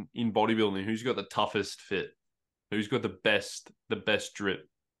in bodybuilding, who's got the toughest fit? Who's got the best drip?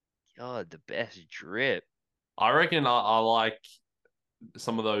 God, the best drip. I reckon I like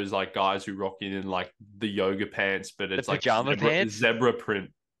some of those like guys who rock in like the yoga pants, but it's like zebra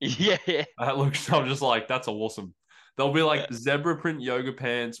print. Yeah. That looks, I'm just like, that's awesome. There'll be like zebra print yoga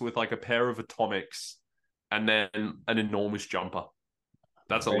pants with like a pair of Atomics and then an enormous jumper.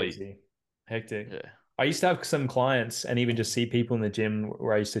 That's elite. Hectic. Yeah. I used to have some clients and even just see people in the gym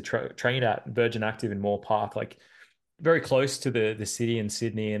where I used to train at Virgin Active in Moore Park. Like very close to the city in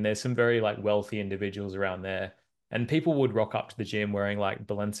Sydney, and there's some very like wealthy individuals around there. And people would rock up to the gym wearing like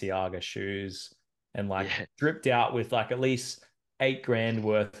Balenciaga shoes and like Yeah. dripped out with like at least 8 grand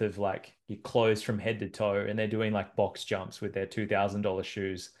worth of like your clothes from head to toe, and they're doing like box jumps with their $2,000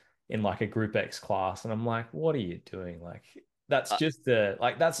 shoes in like a Group X class. And I'm like, what are you doing? Like that's Uh, just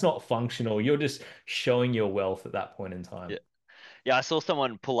like that's not functional. You're just showing your wealth at that point in time. yeah. Yeah, I saw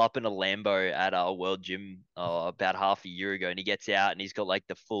someone pull up in a Lambo at a World Gym about half a year ago, and he gets out and he's got like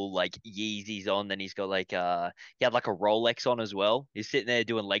the full like Yeezys on. Then he's got like he had like a Rolex on as well. He's sitting there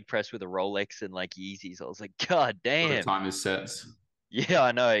doing leg press with a Rolex and like Yeezys. I was like, God What a damn. time is set. Yeah,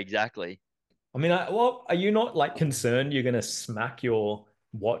 I know exactly. I mean, well, are you not like concerned you're gonna smack your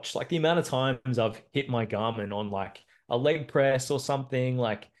watch? Like the amount of times I've hit my Garmin on like a leg press or something,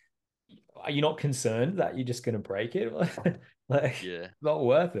 like are you not concerned that you're just gonna break it? Like, Yeah. not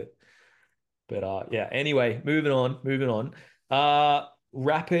worth it. But yeah, anyway, moving on.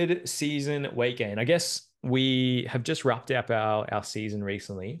 Rapid season weight gain. I guess we have just wrapped up our season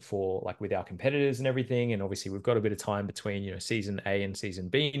recently for like with our competitors and everything. And obviously we've got a bit of time between, season A and season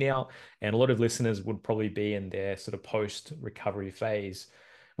B now. And a lot of listeners would probably be in their sort of post recovery phase.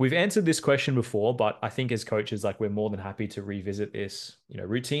 We've answered this question before, but I think as coaches, like we're more than happy to revisit this,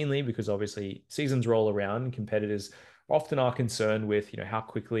 routinely because obviously seasons roll around and competitors often are concerned with, how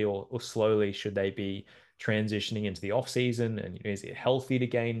quickly or slowly should they be transitioning into the off season, and is it healthy to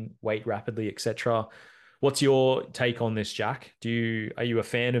gain weight rapidly, etc. What's your take on this, Jack? Are you a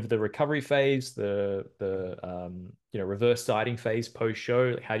fan of the recovery phase, the reverse dieting phase post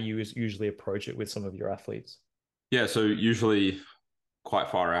show? How do you usually approach it with some of your athletes? Yeah, so usually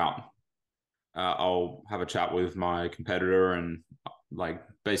quite far out. I'll have a chat with my competitor and like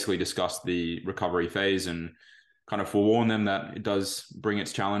basically discuss the recovery phase and kind of forewarn them that it does bring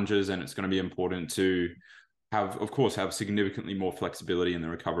its challenges, and it's going to be important to of course, have significantly more flexibility in the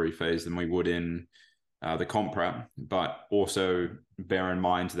recovery phase than we would in the comp prep, but also bear in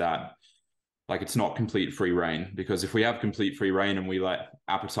mind that like it's not complete free reign, because if we have complete free reign and we let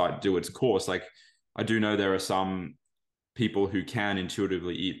appetite do its course, like I do know there are some people who can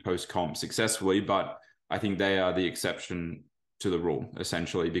intuitively eat post comp successfully, but I think they are the exception to the rule,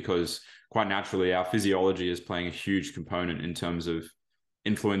 essentially, because quite naturally our physiology is playing a huge component in terms of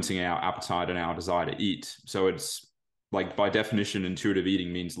influencing our appetite and our desire to eat. So it's like by definition, intuitive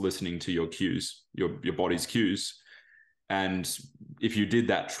eating means listening to your cues, your body's cues. And if you did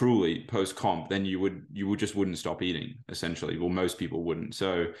that truly post comp, then you would just wouldn't stop eating, essentially. Well, most people wouldn't.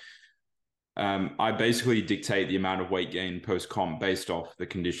 So I basically dictate the amount of weight gain post comp based off the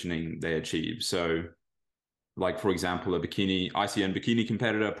conditioning they achieve. So, like for example, ICN bikini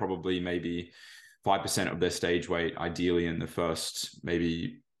competitor probably maybe 5% of their stage weight, ideally in the first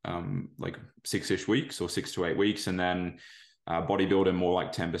maybe like 6-ish weeks or 6 to 8 weeks, and then bodybuilder more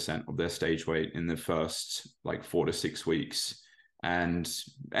like 10% of their stage weight in the first like 4 to 6 weeks, and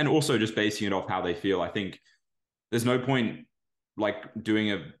also just basing it off how they feel. I think there's no point like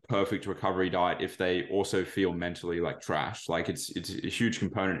doing a perfect recovery diet if they also feel mentally like trash. Like it's a huge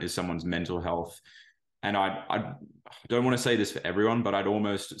component is someone's mental health. And I don't want to say this for everyone, but I'd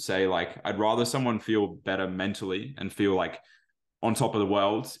almost say like I'd rather someone feel better mentally and feel like on top of the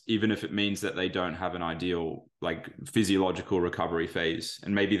world, even if it means that they don't have an ideal like physiological recovery phase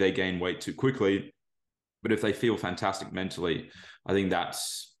and maybe they gain weight too quickly. But if they feel fantastic mentally, I think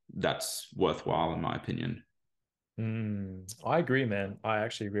that's worthwhile in my opinion. I agree, man. I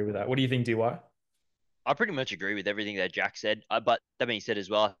actually agree with that. What do you think, DY? I pretty much agree with everything that Jack said. But that being said as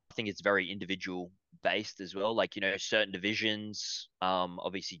well, I think it's very individual based as well. Like, certain divisions,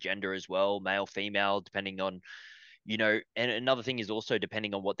 obviously gender as well, male, female, depending on, and another thing is also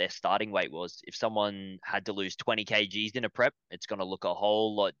depending on what their starting weight was. If someone had to lose 20 kgs in a prep, it's going to look a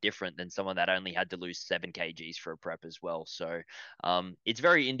whole lot different than someone that only had to lose 7 kgs for a prep as well. So it's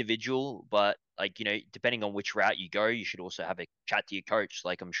very individual, but like, depending on which route you go, you should also have a chat to your coach.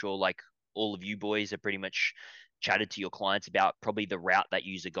 Like I'm sure like all of you boys are pretty much chatted to your clients about probably the route that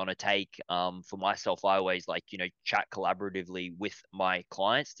you're going to take. For myself, I always like, chat collaboratively with my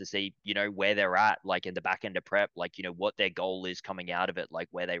clients to see, where they're at, like in the back end of prep, like, what their goal is coming out of it, like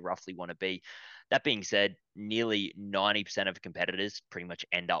where they roughly want to be. That being said, nearly 90% of competitors pretty much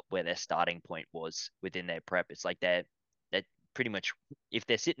end up where their starting point was within their prep. It's like they're pretty much, if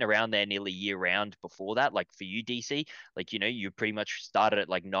they're sitting around there nearly year round before that, like for you, DC, like, you pretty much started at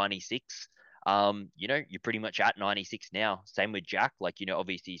like 96. You're pretty much at 96 now. Same with Jack. Like,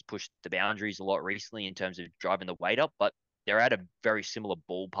 obviously he's pushed the boundaries a lot recently in terms of driving the weight up, but they're at a very similar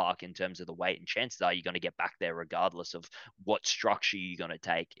ballpark in terms of the weight, and chances are you're going to get back there regardless of what structure you're going to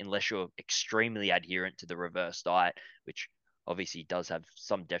take, unless you're extremely adherent to the reverse diet, which obviously does have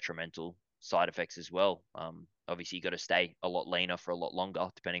some detrimental side effects as well. Obviously, you got to stay a lot leaner for a lot longer,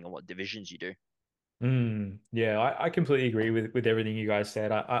 depending on what divisions you do. Yeah, I completely agree with everything you guys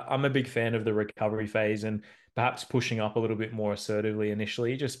said. I'm a big fan of the recovery phase and perhaps pushing up a little bit more assertively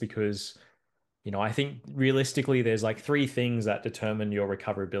initially, just because, I think realistically, there's like three things that determine your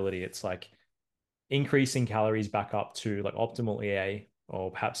recoverability. It's like increasing calories back up to like optimal EA or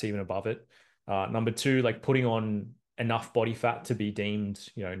perhaps even above it. Number two, like putting on enough body fat to be deemed,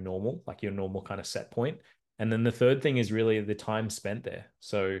 normal, like your normal kind of set point. And then the third thing is really the time spent there.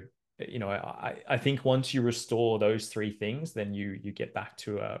 So, I think once you restore those three things, then you get back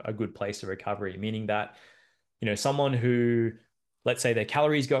to a good place of recovery, meaning that, someone who, let's say their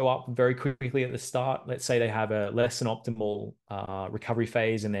calories go up very quickly at the start. Let's say they have a less than optimal recovery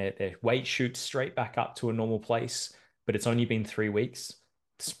phase and their weight shoots straight back up to a normal place, but it's only been 3 weeks.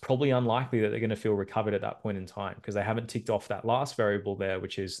 It's probably unlikely that they're going to feel recovered at that point in time because they haven't ticked off that last variable there,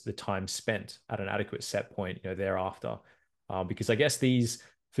 which is the time spent at an adequate set point, thereafter. Because I guess these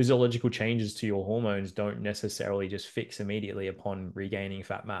physiological changes to your hormones don't necessarily just fix immediately upon regaining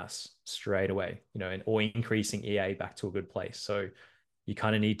fat mass straight away, or increasing EA back to a good place. So you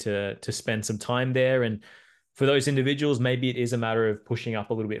kind of need to spend some time there. And for those individuals, maybe it is a matter of pushing up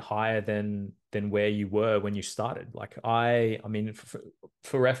a little bit higher than where you were when you started. Like I mean,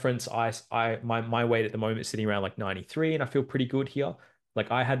 for reference, my weight at the moment is sitting around like 93, and I feel pretty good here.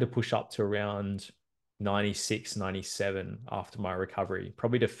 Like I had to push up to around 96, 97 after my recovery,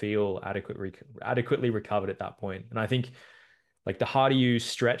 probably to feel adequately recovered at that point. And I think like the harder you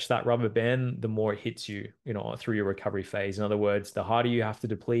stretch that rubber band, the more it hits you, through your recovery phase. In other words, the harder you have to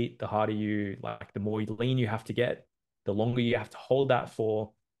deplete, the more lean you have to get, the longer you have to hold that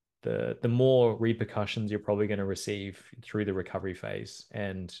for, the more repercussions you're probably going to receive through the recovery phase.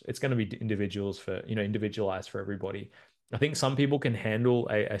 And it's going to be individualized for everybody. I think some people can handle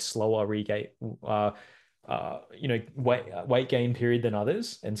a slower weight gain period than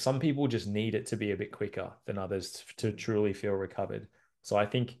others, and some people just need it to be a bit quicker than others to truly feel recovered. So I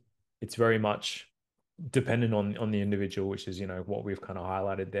think it's very much dependent on the individual, which is what we've kind of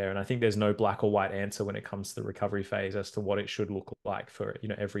highlighted there. And I think there's no black or white answer when it comes to the recovery phase as to what it should look like for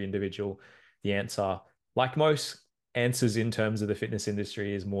every individual. The answer, like most answers in terms of the fitness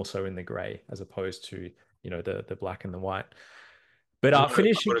industry, is more so in the gray as opposed to the black and the white. But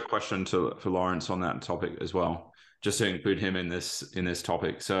finishing, I've got a question for Lawrence on that topic as well, just to include him in this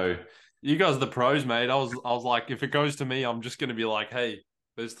topic. So you guys are the pros, mate. I was like, if it goes to me, I'm just going to be like, hey,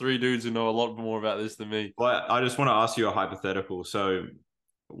 there's three dudes who know a lot more about this than me. Well, I just want to ask you a hypothetical. So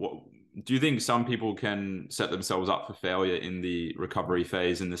do you think some people can set themselves up for failure in the recovery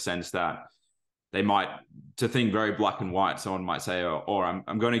phase, in the sense that they might, to think very black and white, someone might say, or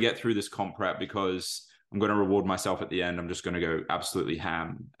I'm going to get through this comp prep because I'm going to reward myself at the end. I'm just going to go absolutely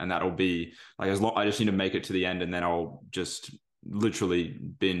ham. And that'll be like, I just need to make it to the end, and then I'll just literally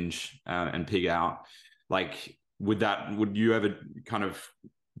binge and pig out. Like, would you ever kind of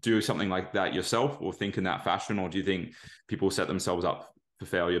do something like that yourself, or think in that fashion? Or do you think people set themselves up for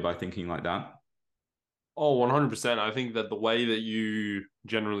failure by thinking like that? Oh, 100%. I think that the way that you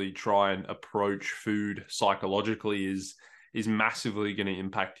generally try and approach food psychologically is massively going to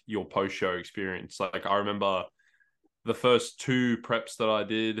impact your post-show experience. Like, I remember the first two preps that I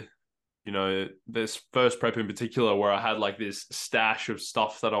did, this first prep in particular, where I had like this stash of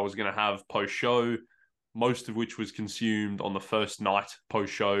stuff that I was going to have post-show, most of which was consumed on the first night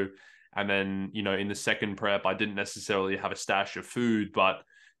post-show. And then, in the second prep, I didn't necessarily have a stash of food, but,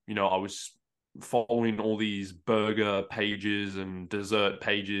 I was following all these burger pages and dessert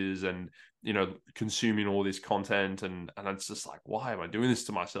pages and, consuming all this content. And it's just like, why am I doing this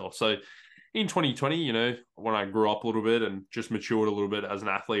to myself? So in 2020, when I grew up a little bit and just matured a little bit as an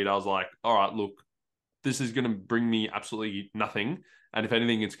athlete, I was like, all right, look, this is going to bring me absolutely nothing. And if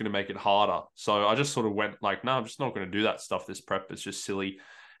anything, it's going to make it harder. So I just sort of went like, no, I'm just not going to do that stuff. This prep is just silly.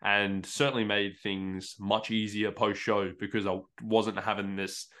 And certainly made things much easier post-show because I wasn't having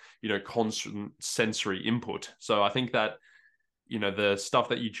this, constant sensory input. So I think that, the stuff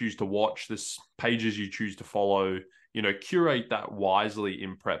that you choose to watch, this pages you choose to follow, curate that wisely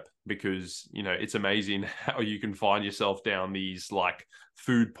in prep, because, it's amazing how you can find yourself down these like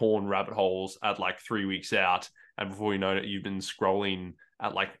food porn rabbit holes at like 3 weeks out. And before you know it, you've been scrolling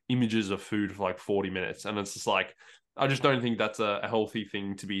at like images of food for like 40 minutes. And it's just like, I just don't think that's a healthy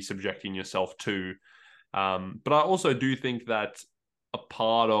thing to be subjecting yourself to. But I also do think that a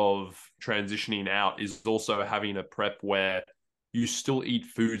part of transitioning out is also having a prep where you still eat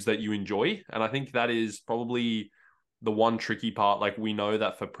foods that you enjoy. And I think that is probably the one tricky part. Like, we know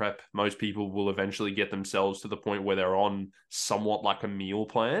that for prep, most people will eventually get themselves to the point where they're on somewhat like a meal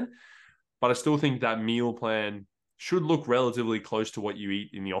plan. But I still think that meal plan should look relatively close to what you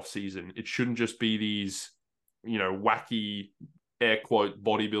eat in the off season. It shouldn't just be these, wacky air quote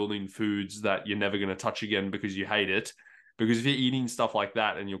bodybuilding foods that you're never going to touch again because you hate it. Because if you're eating stuff like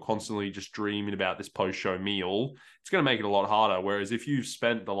that and you're constantly just dreaming about this post-show meal, it's going to make it a lot harder. Whereas if you've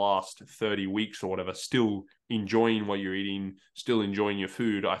spent the last 30 weeks or whatever still enjoying what you're eating, still enjoying your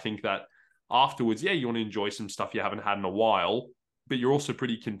food, I think that afterwards, yeah, you want to enjoy some stuff you haven't had in a while, but you're also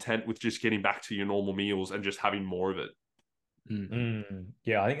pretty content with just getting back to your normal meals and just having more of it.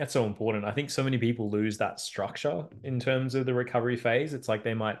 Yeah, I think that's so important. I think so many people lose that structure in terms of the recovery phase. It's like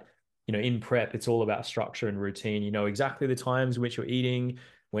they might, in prep, it's all about structure and routine. You know exactly the times in which you're eating,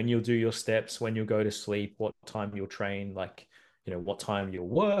 when you'll do your steps, when you'll go to sleep, what time you'll train, like, what time you'll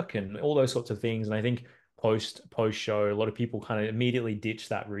work and all those sorts of things. And I think post show, a lot of people kind of immediately ditch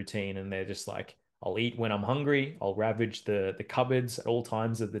that routine and they're just like, I'll eat when I'm hungry. I'll ravage the cupboards at all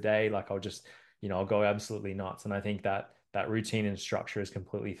times of the day. Like I'll just, I'll go absolutely nuts. And I think that routine and structure is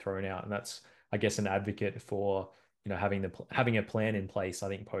completely thrown out. And that's, I guess, an advocate for, having a plan in place. I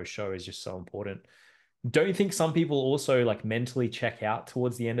think post show is just so important. Don't you think some people also like mentally check out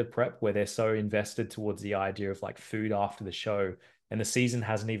towards the end of prep where they're so invested towards the idea of like food after the show and the season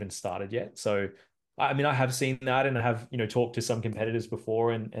hasn't even started yet? So, I mean, I have seen that and I have, talked to some competitors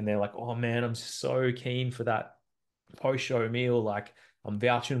before and they're like, oh man, I'm so keen for that post show meal. Like I'm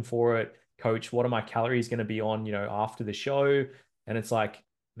vouching for it. Coach, what are my calories going to be on, after the show? And it's like,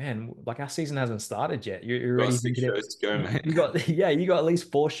 man, like our season hasn't started yet. You're already thinking shows to go, mate. you got at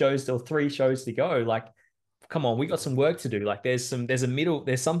least 4 shows or 3 shows to go. Like, come on, we got some work to do. Like there's something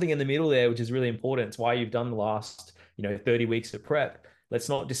in the middle there, which is really important. It's why you've done the last, 30 weeks of prep. Let's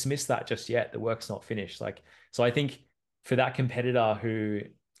not dismiss that just yet. The work's not finished. Like, so I think for that competitor who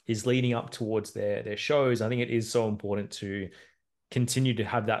is leading up towards their shows, I think it is so important to continue to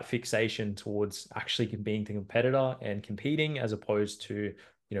have that fixation towards actually being the competitor and competing as opposed to,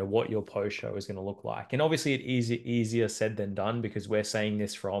 what your post show is going to look like. And obviously it is easier said than done because we're saying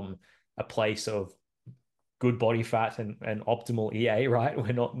this from a place of good body fat and optimal EA, right?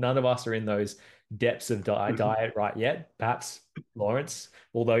 None of us are in those depths of diet right yet. Perhaps Lawrence,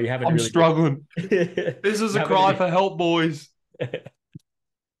 although you haven't I'm really struggling. This is a cry for help, boys.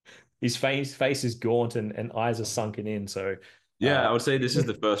 His face is gaunt and eyes are sunken in. So yeah, I would say this is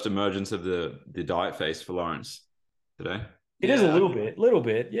the first emergence of the diet phase for Lawrence today. It is a little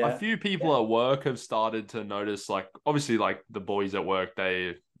bit. Yeah. A few people at work have started to notice, like, obviously, like the boys at work,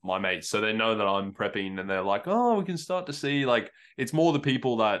 my mates, so they know that I'm prepping and they're like, oh, we can start to see, like, it's more the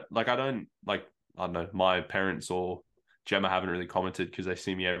people that, like, I don't know, my parents or Gemma haven't really commented because they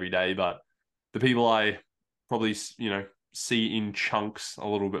see me every day, but the people I probably, see in chunks a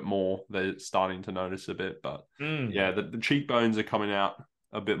little bit more, they're starting to notice a bit. But yeah, the cheekbones are coming out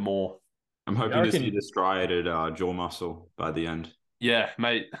a bit more. I'm hoping to see the striated jaw muscle by the end. Yeah,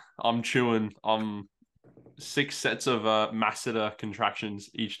 mate, I'm chewing. 6 sets of masseter contractions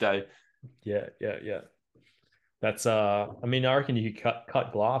each day. Yeah. That's I mean, I reckon you could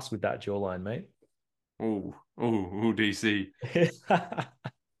cut glass with that jawline, mate. Ooh, DC.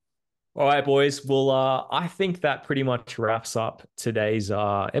 All right, boys. Well, I think that pretty much wraps up today's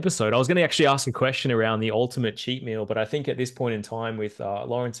episode. I was going to actually ask a question around the ultimate cheat meal, but I think at this point in time with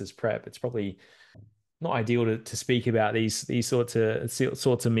Lawrence's prep, it's probably not ideal to speak about these sorts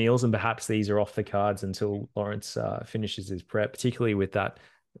of meals, and perhaps these are off the cards until Lawrence finishes his prep, particularly with that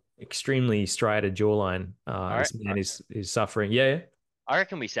extremely striated jawline. This man is suffering. Yeah. I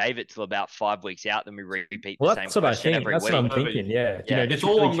reckon we save it till about 5 weeks out, then we repeat well, the that's same what I question think. every That's week. what I'm thinking. Yeah. It's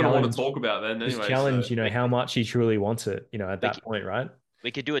all I'm going to want to talk about then. Anyway, just challenge, how much he truly wants it, at that point, right?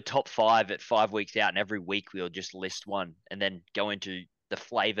 We could do a top 5 at 5 weeks out, and every week we'll just list one and then go into the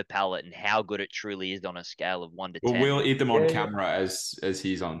flavor palette and how good it truly is on a scale of 1 to 10. Well, we'll eat them on camera as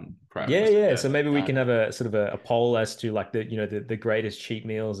he's on prep. Yeah. So maybe we can have a sort of a poll as to like the greatest cheat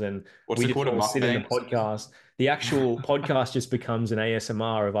meals, and what's it called? A sit in the podcast. The actual podcast just becomes an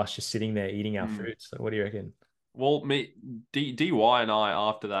ASMR of us just sitting there eating our food. So what do you reckon? Well, DY and I,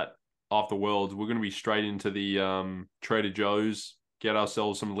 after Worlds, we're going to be straight into the Trader Joe's, get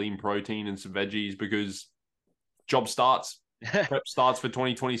ourselves some lean protein and some veggies because job starts. Prep starts for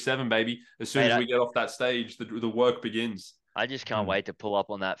 2027, baby. As soon as we get off that stage, the work begins. I just can't wait to pull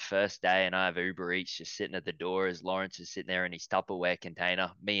up on that first day and I have Uber Eats just sitting at the door as Lawrence is sitting there in his Tupperware container.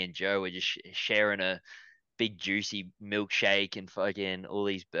 Me and Joe are just sharing a big juicy milkshake and fucking all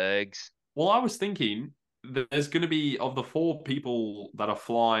these burgers. Well, I was thinking that there's going to be, of the 4 people that are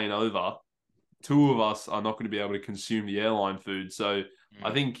flying over, 2 of us are not going to be able to consume the airline food. So I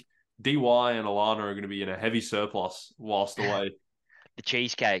think DY and Alana are going to be in a heavy surplus whilst away. The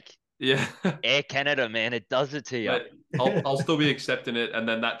cheesecake. Yeah. Air Canada, man, it does it to you. But I'll still be accepting it. And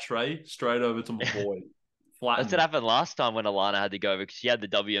then that tray straight over to my boy. That's what happened last time when Alana had to go over because she had the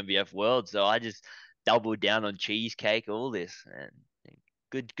WMBF World. So I just doubled down on cheesecake, all this. And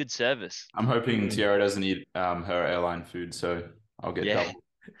good service. I'm hoping Tiara doesn't eat her airline food, so I'll get double.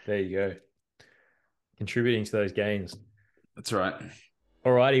 There you go. Contributing to those gains. That's right.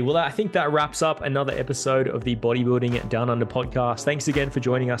 Alrighty, well, I think that wraps up another episode of the Bodybuilding Down Under podcast. Thanks again for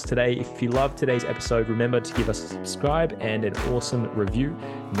joining us today. If you loved today's episode, remember to give us a subscribe and an awesome review.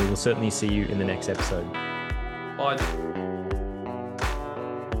 And we will certainly see you in the next episode. Bye.